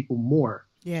out to people more.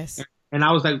 Yes. And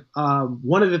I was like,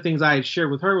 one of the things I had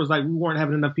shared with her was like, we weren't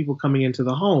having enough people coming into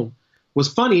the home. What's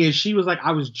funny is she was like,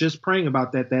 I was just praying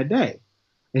about that day.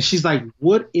 And she's like,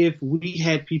 what if we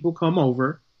had people come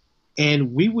over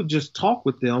and we would just talk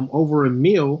with them over a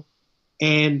meal,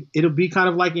 and it'll be kind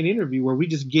of like an interview where we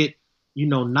just get,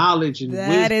 knowledge and that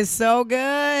wisdom. is so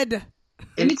good.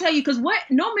 Let me tell you, because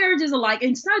no marriage is alike.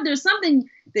 And so there's something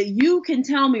that you can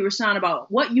tell me, Rashawn,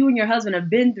 about what you and your husband have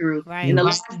been through in the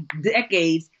last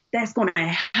decades that's going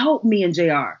to help me and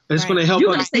JR. It's going to help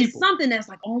You're other going to say people. something that's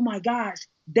like, oh my gosh,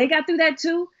 they got through that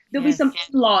too. There'll be some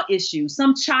in-law issues,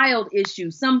 some child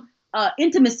issues, some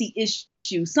intimacy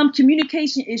issue, some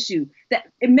communication issue that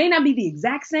it may not be the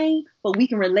exact same, but we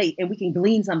can relate and we can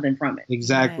glean something from it.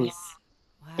 Exactly. Yes.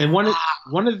 Wow. And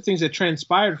one of the things that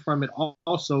transpired from it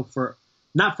also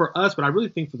not for us, but I really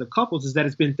think for the couples, is that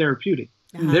it's been therapeutic.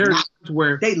 There are times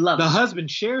where They love the it. husband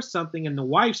shares something and the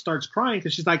wife starts crying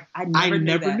because she's like, I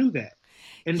never knew that.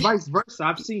 And vice versa.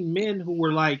 I've seen men who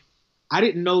were like, I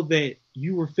didn't know that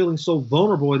you were feeling so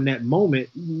vulnerable in that moment.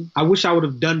 Mm-hmm. I wish I would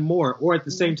have done more. Or at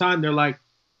the same time, they're like,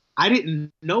 I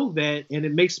didn't know that. And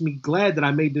it makes me glad that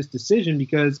I made this decision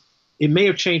because it may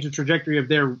have changed the trajectory of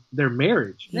their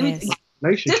marriage. Yes.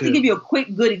 Relationship. Just to give you a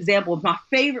quick, good example of one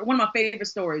of my favorite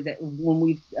stories that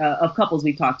of couples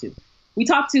we've talked to. We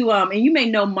talked to, and you may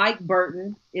know Mike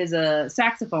Burton is a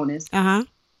saxophonist. Uh-huh.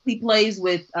 He plays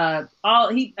with Good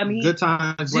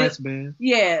Times Brass Band.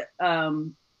 Yeah,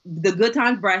 the Good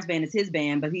Times Brass Band is his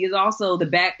band, but he is also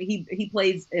he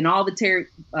plays in all the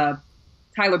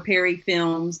Tyler Perry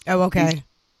films. Oh, okay.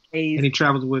 And he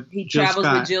travels with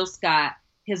Jill Scott.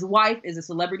 His wife is a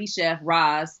celebrity chef,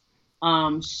 Roz.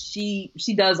 She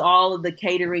does all of the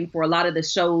catering for a lot of the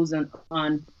shows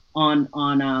on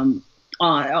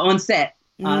set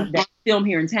that film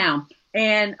here in town.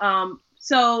 And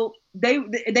so they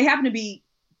happen to be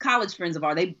college friends of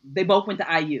ours. They both went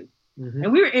to IU. Mm-hmm.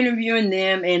 And we were interviewing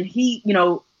them, and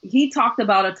he talked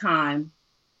about a time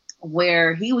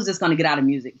where he was just going to get out of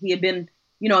music. He had been,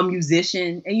 a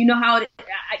musician, and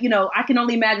I can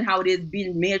only imagine how it is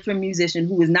being married to a musician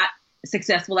who is not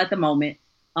successful at the moment.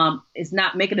 It's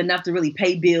not making enough to really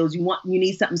pay bills. You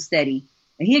need something steady.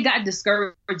 And he had gotten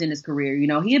discouraged in his career.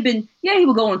 He had been, he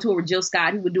would go on tour with Jill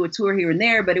Scott. He would do a tour here and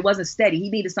there, but it wasn't steady. He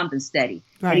needed something steady.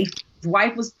 Right. And his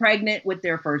wife was pregnant with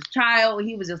their first child.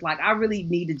 He was just like, I really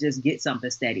need to just get something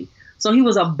steady. So he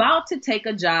was about to take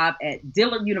a job at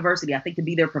Dillard University, I think, to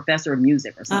be their professor of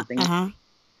music or something.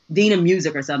 Dean of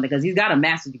music or something, because he's got a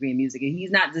master's degree in music. And he's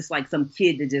not just like some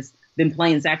kid that just been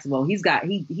playing saxophone. He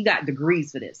got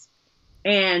degrees for this.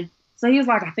 And so he was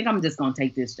like, I think I'm just going to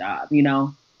take this job,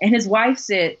 And his wife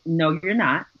said, no, you're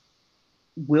not.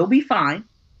 We'll be fine.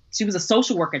 She was a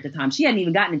social worker at the time. She hadn't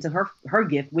even gotten into her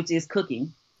gift, which is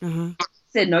cooking.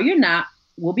 Said, no, you're not.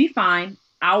 We'll be fine.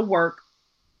 I'll work.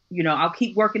 I'll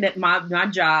keep working at my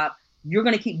job. You're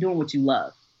going to keep doing what you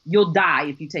love. You'll die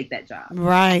if you take that job.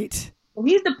 Right. Well,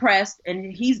 he's depressed,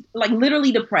 and he's like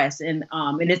literally depressed. And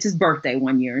it's his birthday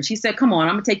one year. And she said, come on,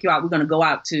 I'm going to take you out. We're going to go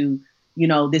out to,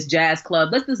 this jazz club.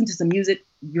 Let's listen to some music.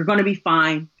 You're going to be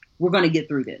fine. We're going to get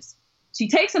through this. She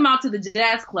takes him out to the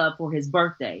jazz club for his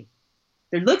birthday.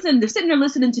 They're sitting there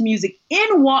listening to music.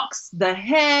 In walks the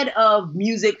head of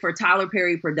music for Tyler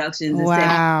Perry Productions. And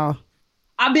wow. said,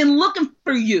 I've been looking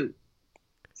for you.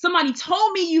 Somebody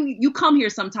told me you come here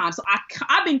sometimes. So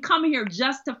I've been coming here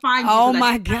just to find you. Oh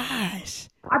my gosh.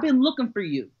 I've been looking for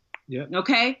you. Yeah.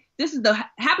 Okay. This is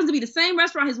happens to be the same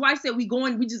restaurant his wife said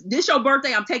this your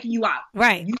birthday. I'm taking you out.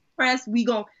 Right. You press. We're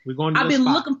going to I've been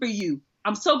looking for you.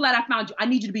 I'm so glad I found you. I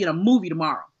need you to be in a movie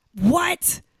tomorrow.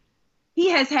 What? He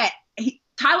has had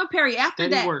Tyler Perry after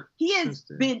Steady that. work. He has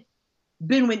been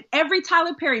in every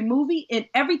Tyler Perry movie, in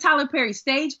every Tyler Perry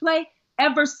stage play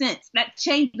ever since. That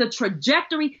changed the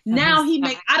trajectory. Now he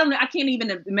makes, I can't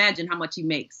even imagine how much he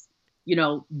makes,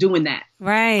 doing that.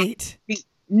 Right.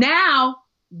 Now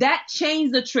that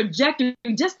changed the trajectory.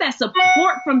 Just that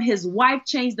support from his wife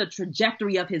changed the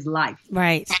trajectory of his life.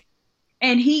 Right.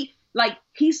 And she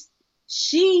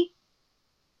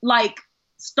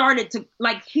started to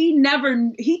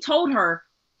he told her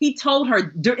in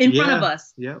front of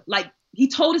us. Yeah. Like he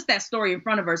told us that story in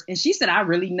front of us. And she said, I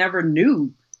really never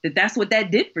knew that that's what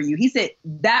that did for you. He said,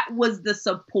 that was the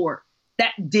support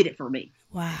that did it for me.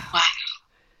 Wow.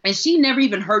 And she never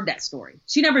even heard that story.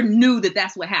 She never knew that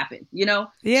that's what happened, you know?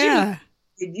 Yeah.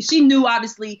 She knew,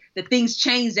 obviously, that things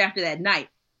changed after that night.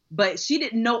 But she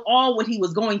didn't know all what he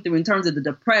was going through in terms of the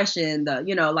depression,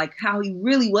 like how he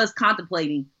really was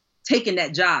contemplating taking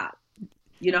that job.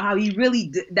 You know, how he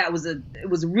really, it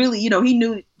was really, he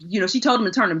knew, she told him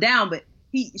to turn him down, but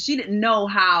she didn't know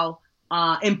how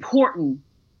important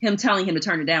him telling him to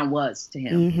turn it down was to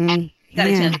him. Mm-hmm. Got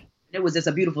a chance. It was just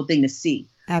a beautiful thing to see.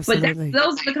 Absolutely. But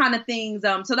those are the kind of things.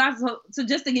 So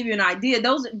just to give you an idea,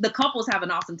 the couples have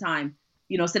an awesome time,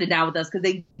 sitting down with us because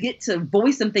they get to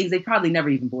voice some things they probably never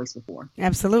even voiced before.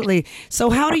 Absolutely. So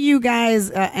how do you guys,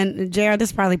 and JR, this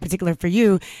is probably particular for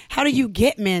you, how do you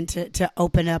get men to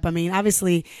open up? I mean,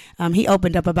 obviously, he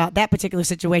opened up about that particular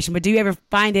situation, but do you ever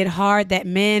find it hard that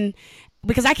men,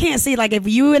 because I can't see, like,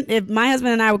 if my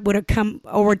husband and I would have come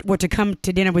or were to come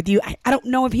to dinner with you, I don't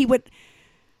know if he would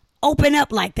open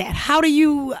up like that. How do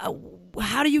you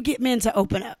get men to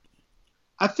open up?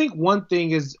 I think one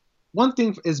thing is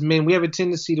men, we have a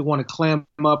tendency to want to clam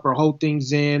up or hold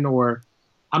things in, or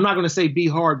I'm not going to say be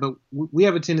hard, but we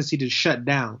have a tendency to shut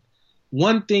down.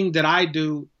 One thing that I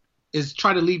do is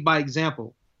try to lead by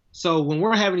example. So when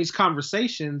we're having these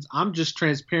conversations, I'm just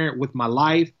transparent with my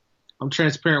life. I'm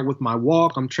transparent with my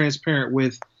walk. I'm transparent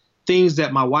with things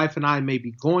that my wife and I may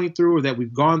be going through or that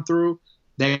we've gone through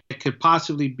that could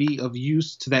possibly be of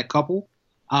use to that couple.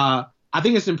 I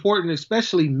think it's important,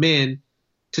 especially men,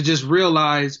 to just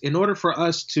realize in order for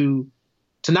us to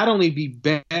not only be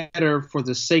better for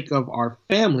the sake of our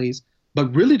families,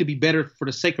 but really to be better for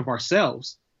the sake of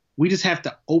ourselves, we just have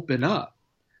to open up.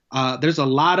 There's a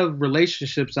lot of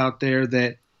relationships out there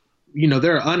that,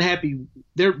 they're unhappy.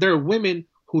 There are women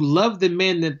who love the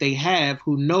men that they have,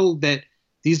 who know that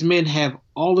these men have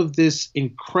all of this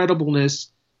incredibleness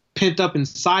pent up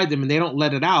inside them and they don't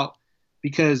let it out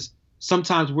because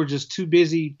sometimes we're just too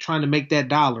busy trying to make that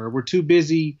dollar. We're too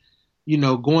busy,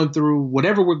 going through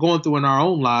whatever we're going through in our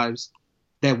own lives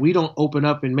that we don't open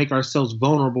up and make ourselves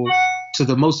vulnerable to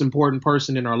the most important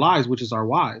person in our lives, which is our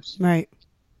wives. Right.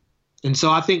 And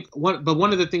so I think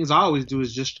one of the things I always do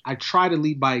is I try to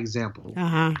lead by example.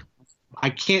 Uh-huh. I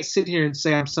can't sit here and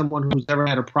say I'm someone who's never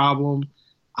had a problem.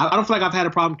 I don't feel like I've had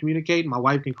a problem communicating. My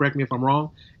wife can correct me if I'm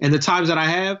wrong. And the times that I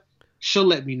have, she'll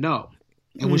let me know.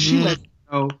 And when she lets me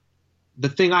know, the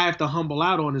thing I have to humble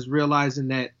out on is realizing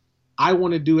that I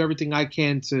want to do everything I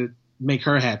can to make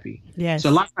her happy. Yes. So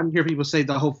a lot of times you hear people say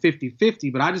the whole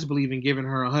 50-50, but I just believe in giving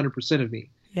her 100% of me.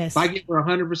 Yes. If I give her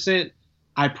 100%,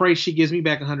 I pray she gives me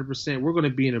back 100%. We're going to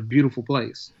be in a beautiful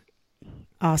place.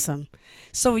 Awesome.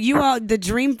 So the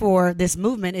dream for this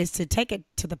movement is to take it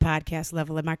to the podcast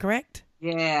level. Am I correct?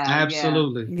 Yeah.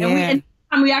 Absolutely. Yeah.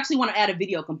 And we actually want to add a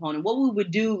video component. What we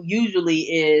would do usually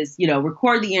is,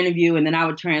 record the interview and then I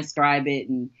would transcribe it.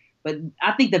 But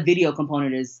I think the video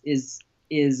component is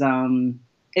important.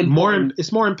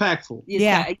 It's more impactful.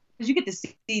 Yeah. Because you get to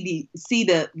see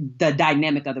the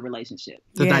dynamic of the relationship.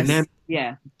 The dynamic.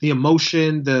 Yeah. The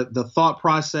emotion, the thought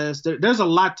process. There's a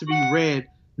lot to be read,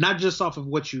 not just off of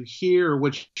what you hear or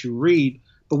what you read,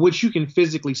 but what you can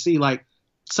physically see. Like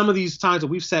some of these times that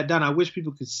we've sat down, I wish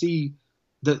people could see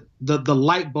the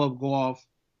light bulb go off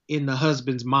in the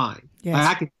husband's mind. Yes. Like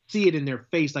I can see it in their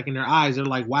face, like in their eyes. They're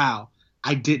like, wow,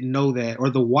 I didn't know that.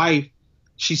 Or the wife,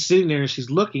 she's sitting there and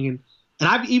she's looking. And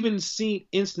I've even seen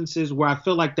instances where I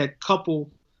feel like that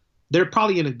couple, they're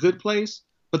probably in a good place,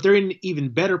 but they're in an even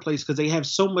better place because they have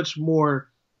so much more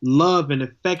love and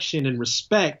affection and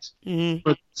respect for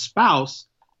the spouse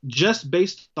just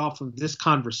based off of this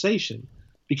conversation.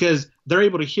 Because they're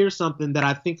able to hear something that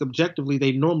I think objectively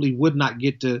they normally would not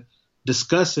get to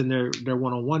discuss in their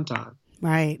one-on-one time.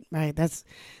 Right. That's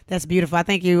beautiful. I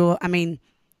think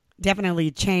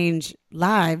definitely change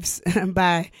lives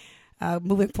by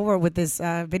moving forward with this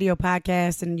video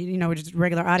podcast and, just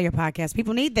regular audio podcast.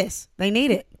 People need this. They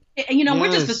need it. And,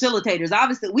 we're just facilitators.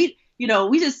 Obviously,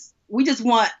 we just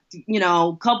want,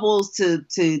 couples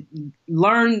to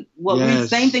learn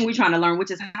same thing we're trying to learn,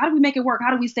 which is how do we make it work?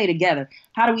 How do we stay together?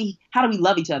 How do we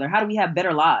love each other? How do we have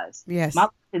better lives? Yes. My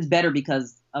life is better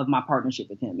because of my partnership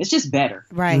with him. It's just better.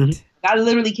 Right. Mm-hmm. I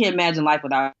literally can't imagine life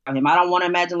without him. I don't want to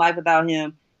imagine life without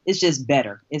him. It's just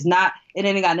better. It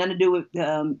ain't got nothing to do with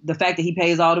the fact that he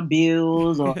pays all the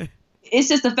bills or it's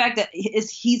just the fact that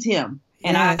he's him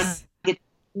and I get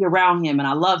to be around him and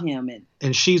I love him.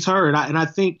 And she's her. And I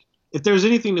think, if there's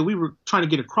anything that we were trying to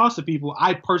get across to people,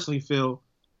 I personally feel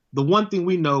the one thing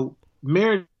we know,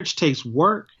 marriage takes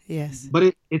work. Yes.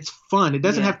 But it's fun. It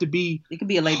doesn't have to be it can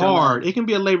be a labor hard. of love. It can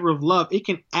be a labor of love. It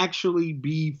can actually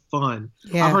be fun.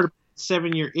 Yeah. I've heard of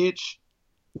 7-year itch.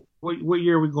 What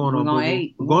year are we going on? We're going on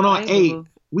 8. We're going on 8.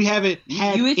 we haven't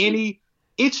had You itching? any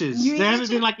itches. You ain't There haven't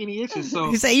itching? been like any itches. So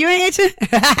You say you ain't itching?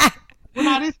 we're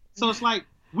not itching. So it's like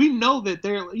we know that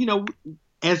there,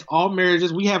 as all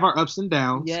marriages, we have our ups and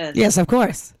downs. Yes. Yes, of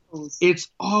course. It's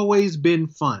always been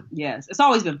fun. Yes. It's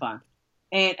always been fun.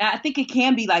 And I think it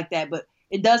can be like that, but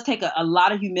it does take a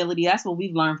lot of humility. That's what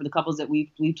we've learned from the couples that we've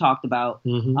talked about.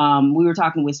 Mm-hmm. We were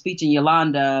talking with Speech and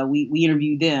Yolanda. We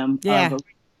interviewed them. Yeah.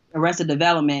 Arrested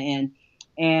Development,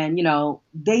 and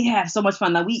they have so much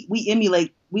fun. Like we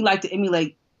like to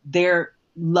emulate their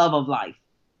love of life.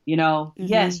 Mm-hmm.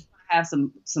 Yes, you're gonna have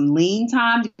some lean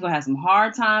times. You're gonna have some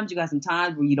hard times. You got some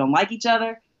times where you don't like each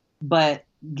other, but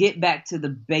get back to the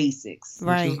basics,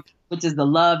 Right. which is the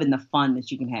love and the fun that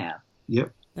you can have.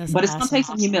 Yep. That's But it's going to take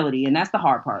some humility, and that's the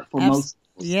hard part for most.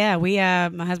 Yeah, we,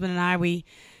 my husband and I, we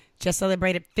just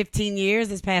celebrated 15 years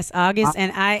this past August,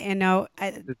 and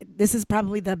this is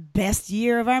probably the best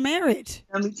year of our marriage.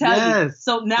 Let me tell you. Yes.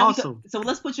 So now, Awesome. so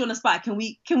let's put you on the spot. Can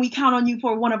we count on you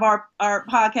for one of our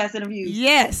podcast interviews?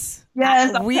 Yes.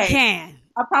 Yes, We okay. can.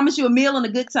 I promise you a meal and a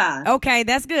good time. Okay,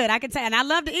 that's good. I can tell, and I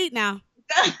love to eat now.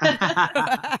 And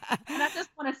I just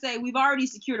want to say we've already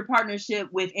secured a partnership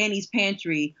with Annie's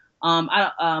Pantry.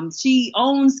 She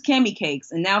owns Cami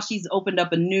Cakes, and now she's opened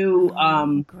up a new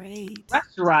Great.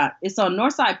 restaurant. It's on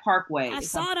Northside Parkway. I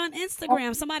It's saw it on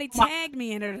Instagram. Somebody tagged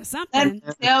me in it or something. Let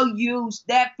me tell you,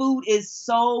 that food is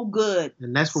so good.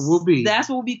 And that's where we'll be. That's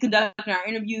where we'll be conducting our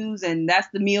interviews, and that's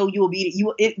the meal you will be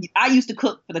eating. I used to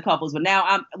cook for the couples, but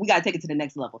now we got to take it to the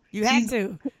next level. You have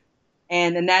to.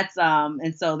 And that's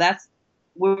and so that's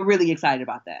we're really excited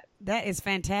about that. That is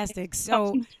fantastic.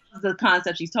 So The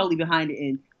concept, she's totally behind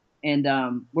it, and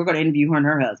we're going to interview her and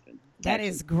her husband. that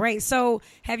is great. So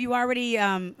have you already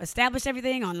established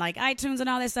everything on like iTunes and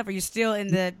all that stuff? Or are you still in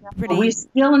the pretty? We're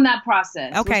still in that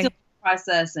process. Okay. We're still in the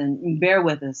process, and bear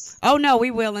with us. Oh no,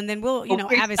 we will, and then we'll, We're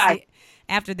obviously excited.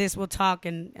 after this we'll talk,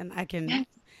 and I can,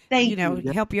 Thank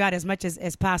you help you out as much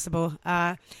as possible.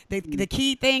 The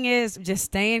key thing is just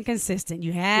staying consistent.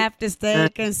 You have to stay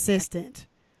consistent.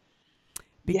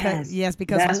 Because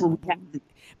because that's what we have to do.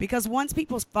 because once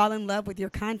people fall in love with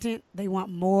your content, they want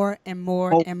more and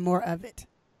more and more of it.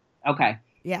 Okay.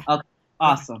 Yeah. Okay.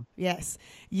 Awesome. Yes.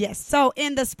 So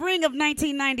in the spring of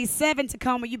 1997,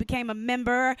 Tacoma, you became a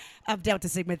member of Delta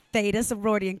Sigma Theta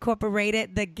Sorority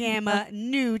Incorporated, the Gamma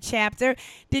Nu chapter.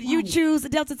 Did you choose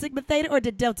Delta Sigma Theta, or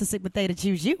did Delta Sigma Theta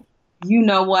choose you? You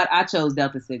know what? I chose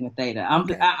Delta Sigma Theta.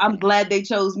 I'm glad they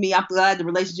chose me. I'm glad the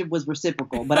relationship was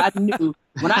reciprocal. But I knew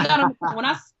when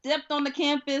I stepped on the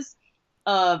campus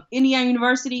of Indiana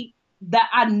University, that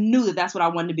I knew that's what I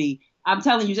wanted to be. I'm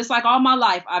telling you, just like all my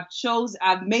life,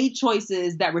 I've made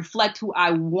choices that reflect who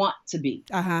I want to be.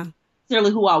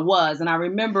 Necessarily who I was. And I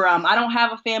remember, I don't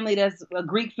have a family that's a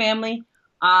Greek family.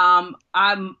 I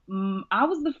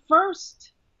was the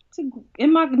first now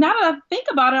that I think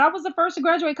about it, I was the first to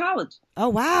graduate college. Oh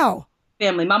wow!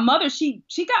 Family. My mother, she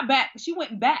got back. She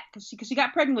went back because she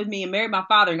got pregnant with me and married my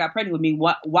father and got pregnant with me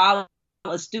while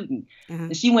a student.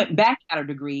 And she went back at her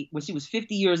degree when she was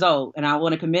 50 years old, and I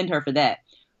want to commend her for that.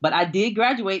 But I did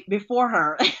graduate before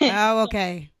her. Oh,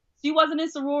 okay. She wasn't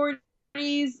in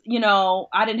sororities.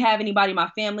 I didn't have anybody in my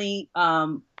family,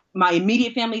 my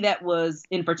immediate family, that was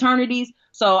in fraternities.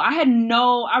 So I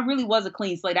really was a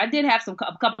clean slate. I did have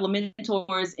a couple of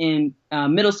mentors in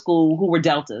middle school who were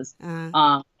Deltas.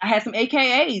 I had some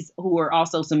AKAs who were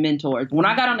also some mentors. When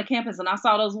I got on the campus and I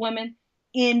saw those women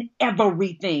in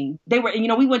everything, they were,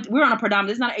 we were on a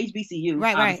predominantly, it's not an HBCU.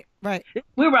 Right.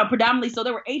 We were predominantly, so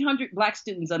there were 800 Black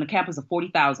students on a campus of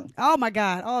 40,000. Oh my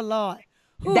God. Oh Lord.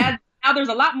 Whew. Now there's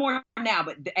a lot more now,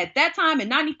 but at that time in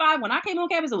 95, when I came on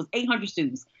campus, it was 800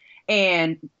 students.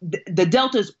 And the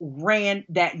Deltas ran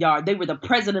that yard. They were the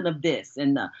president of this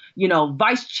and the,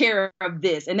 vice chair of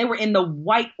this. And they were in the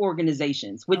white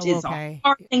organizations, which is a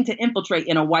hard thing to infiltrate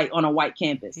on a white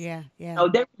campus. Yeah.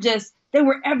 So they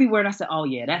were everywhere. And I said, oh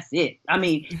yeah, that's it. I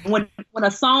mean, when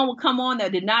a song would come on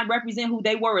that did not represent who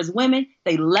they were as women,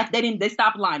 they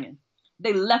stopped lining.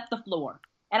 They left the floor.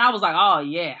 And I was like, oh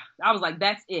yeah. I was like,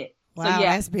 that's it. Wow, so,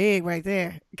 yeah. That's big right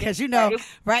there. Because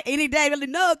right, any day, really,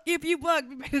 no, if you book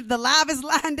the livest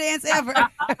line dance ever.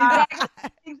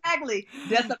 Exactly.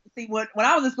 That's see when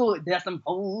I was in school, there's some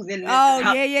hoes in this.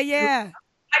 Oh yeah.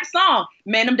 Type song.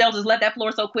 Man, them Deltas left that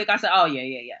floor so quick. I said, oh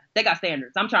yeah. They got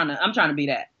standards. I'm trying to be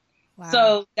that. Wow.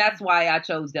 So that's why I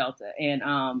chose Delta, and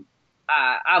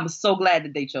I was so glad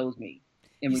that they chose me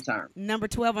in return. Number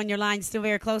 12 on your line, still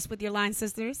very close with your line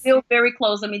sisters? Still very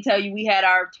close. Let me tell you, we had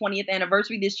our 20th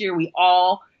anniversary this year. We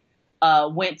all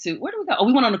went to, where did we go? Oh,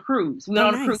 we went on a cruise. We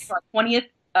went on a cruise for our 20th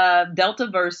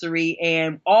Deltaversary,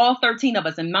 and all 13 of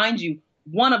us, and mind you,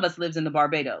 one of us lives in the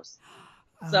Barbados.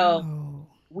 So Oh,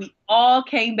 we all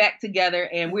came back together,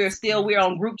 and we're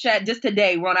on group chat. Just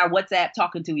today, we're on our WhatsApp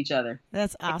talking to each other.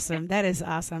 that's awesome. That is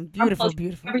awesome. I'm Beautiful, close to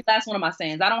beautiful. every last one of my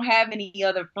Sans. I don't have any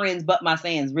other friends but my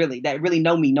Sans, really, that really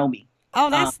know me. Oh,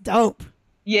 that's dope.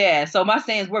 Yeah, so my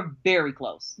Sans, we're very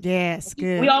close. Yes,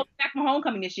 good. We all back from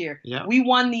homecoming this year. Yeah. We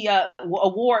won the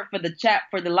award for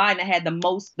the line that had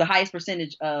the highest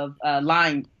percentage of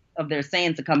line of their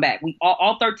Sans to come back. We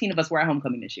all 13 of us were at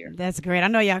homecoming this year. That's great. I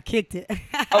know y'all kicked it.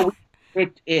 Oh, we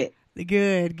kicked it.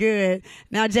 Good, good.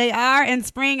 Now, JR, in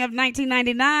spring of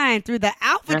 1999, through the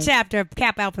Alpha chapter of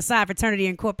Kappa Alpha Psi Fraternity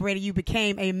Incorporated, you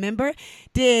became a member.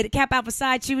 Did Kappa Alpha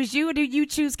Psi choose you, or did you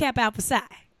choose Kappa Alpha Psi?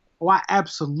 Oh, I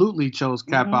absolutely chose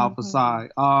Kappa Alpha Psi.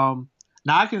 Now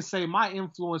I can say my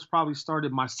influence probably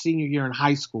started my senior year in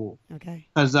high school. Okay.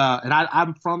 Because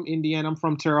I'm from Indiana. I'm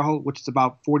from Terre Haute, which is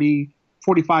about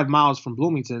 45 miles from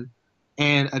Bloomington.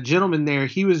 And a gentleman there,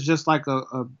 he was just like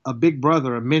a big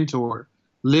brother, a mentor,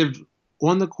 lived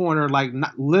on the corner, like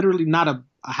literally not a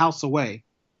house away.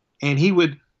 And he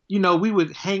would, we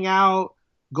would hang out,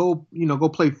 go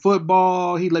play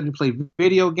football. He'd let me play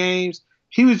video games.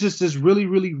 He was just this really,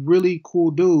 really, really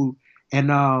cool dude. And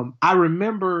I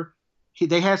remember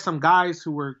they had some guys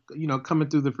who were, coming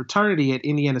through the fraternity at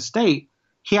Indiana State.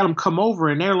 He had them come over,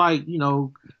 and they're like,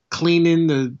 cleaning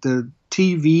the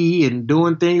TV and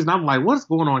doing things. And I'm like, what's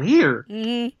going on here?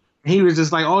 Mm-hmm. He was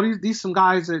just like, oh, these some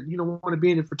guys that, want to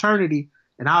be in the fraternity.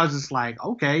 And I was just like,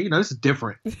 okay, this is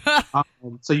different.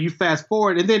 So you fast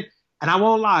forward. And I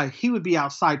won't lie, he would be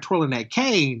outside twirling that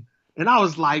cane. And I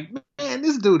was like, man,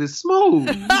 this dude is smooth.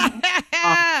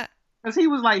 Because he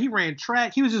was like, he ran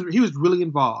track. He was really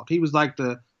involved. He was like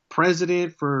the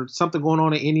president for something going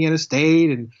on at Indiana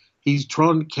State. And he's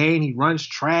twirling the cane. He runs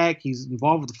track. He's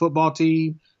involved with the football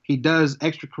team. He does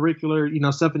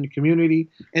extracurricular, stuff in the community.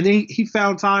 And then he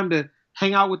found time to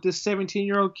hang out with this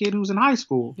 17-year-old kid who's in high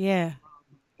school. Yeah.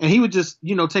 And he would just,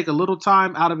 take a little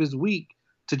time out of his week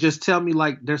to just tell me,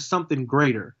 like, there's something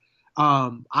greater.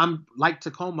 I'm like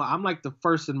Tacoma. I'm like the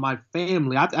first in my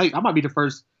family. I might be the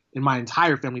first in my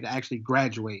entire family to actually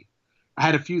graduate. I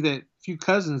had a few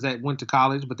cousins that went to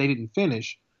college, but they didn't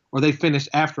finish, or they finished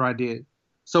after I did.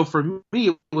 So for me,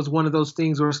 it was one of those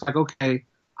things where it's like, okay,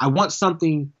 I want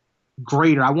something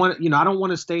greater. I don't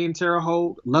want to stay in Terre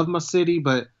Haute, love my city,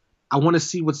 but I want to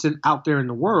see what's out there in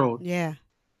the world. Yeah.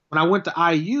 When I went to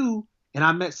IU and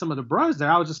I met some of the brothers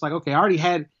there, I was just like, okay, I already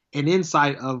had an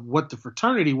insight of what the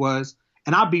fraternity was.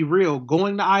 And I'll be real,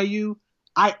 going to IU,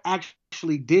 I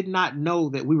actually did not know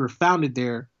that we were founded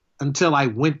there until I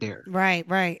went there. Right.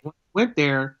 Went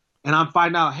there and I'm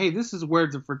finding out, hey, this is where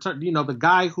the fraternity, the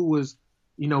guy who was,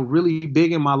 really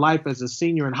big in my life as a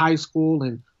senior in high school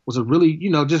and was a really,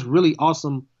 just really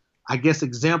awesome, I guess,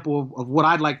 example of what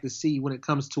I'd like to see when it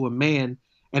comes to a man,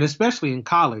 and especially in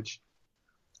college.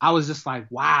 I was just like,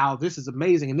 wow, this is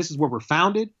amazing. And this is where we're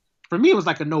founded. For me, it was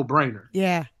like a no-brainer.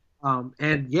 Yeah. I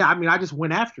just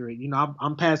went after it.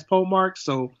 I'm past pole mark.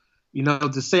 So,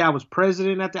 to say I was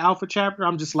president at the Alpha chapter,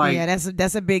 I'm just like, yeah,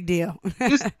 that's a big deal.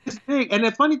 it's big. And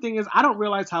the funny thing is, I don't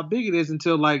realize how big it is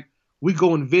until like we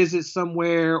go and visit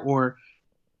somewhere, or,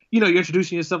 you're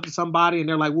introducing yourself to somebody and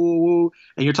they're like, woo, woo.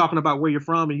 And you're talking about where you're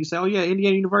from. And you say, oh yeah,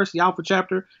 Indiana University Alpha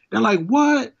chapter. They're like,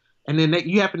 what? And then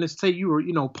you happen to say you were,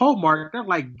 pole mark. They're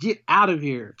like, get out of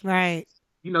here. Right.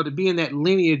 To be in that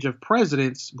lineage of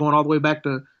presidents going all the way back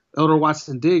to Elder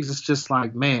Watson Diggs, it's just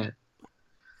like, man.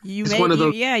 You're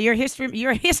a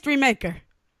history maker.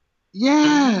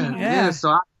 Yeah.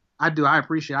 So I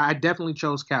appreciate it. I definitely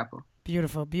chose Kappa.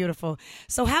 Beautiful, beautiful.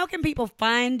 So how can people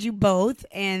find you both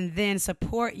and then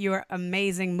support your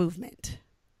amazing movement?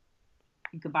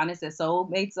 You can find us at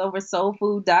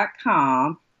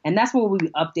soulmatesoversoulfood.com. And that's where we'll be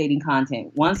updating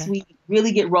content. Once we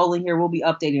really get rolling here, we'll be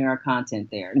updating our content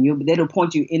there. And it'll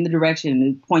point you in the direction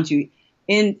and point you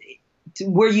in to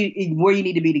where you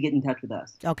need to be to get in touch with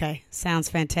us. Okay. Sounds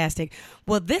fantastic.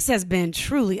 Well, this has been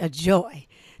truly a joy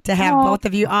to have both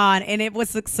of you on. And it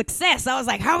was a success. I was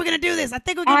like, how are we going to do this? I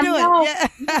think we can do it.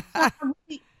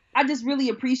 Yeah. I just really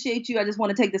appreciate you. I just want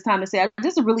to take this time to say, I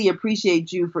just really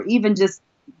appreciate you for even just,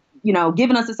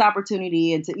 giving us this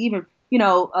opportunity and to even,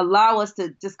 allow us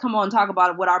to just come on and talk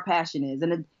about what our passion is.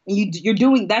 And you're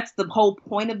doing, that's the whole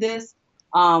point of this,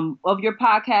 of your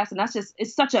podcast. And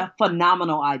it's such a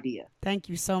phenomenal idea. Thank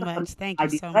you so much. Thank you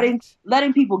so much.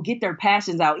 Letting people get their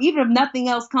passions out, even if nothing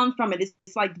else comes from it. It's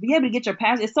like to be able to get your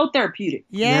passion. It's so therapeutic.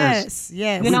 Yes.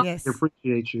 I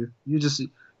appreciate you.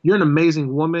 You're an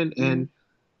amazing woman. Mm-hmm. And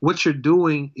what you're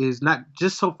doing is not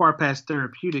just so far past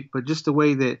therapeutic, but just the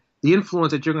way that the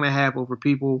influence that you're going to have over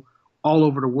people all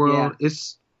over the world. Yeah.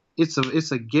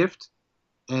 It's a gift.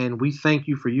 and we thank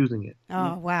you for using it.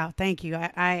 Oh, wow. Thank you.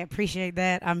 I appreciate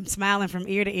that. I'm smiling from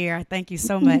ear to ear. Thank you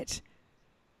so much.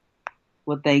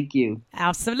 Well, thank you.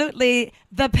 Absolutely.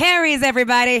 The Perrys,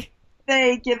 everybody.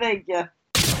 Thank you.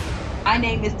 My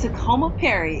name is Tacoma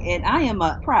Perry, and I am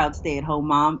a proud stay-at-home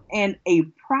mom and a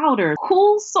prouder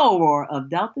cool soror of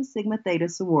Delta Sigma Theta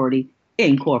Sorority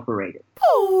Incorporated.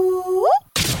 Ooh.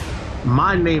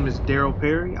 My name is Daryl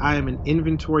Perry. I am an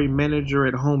inventory manager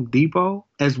at Home Depot,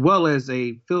 as well as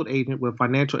a field agent with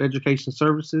Financial Education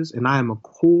Services, and I am a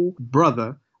cool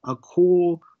brother, a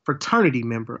cool fraternity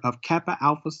member of Kappa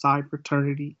Alpha Psi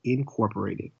Fraternity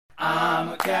Incorporated. I'm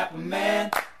a Kappa man,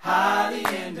 highly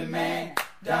in demand.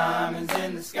 Diamonds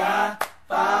in the sky,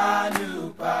 Phi Nu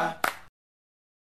Pi.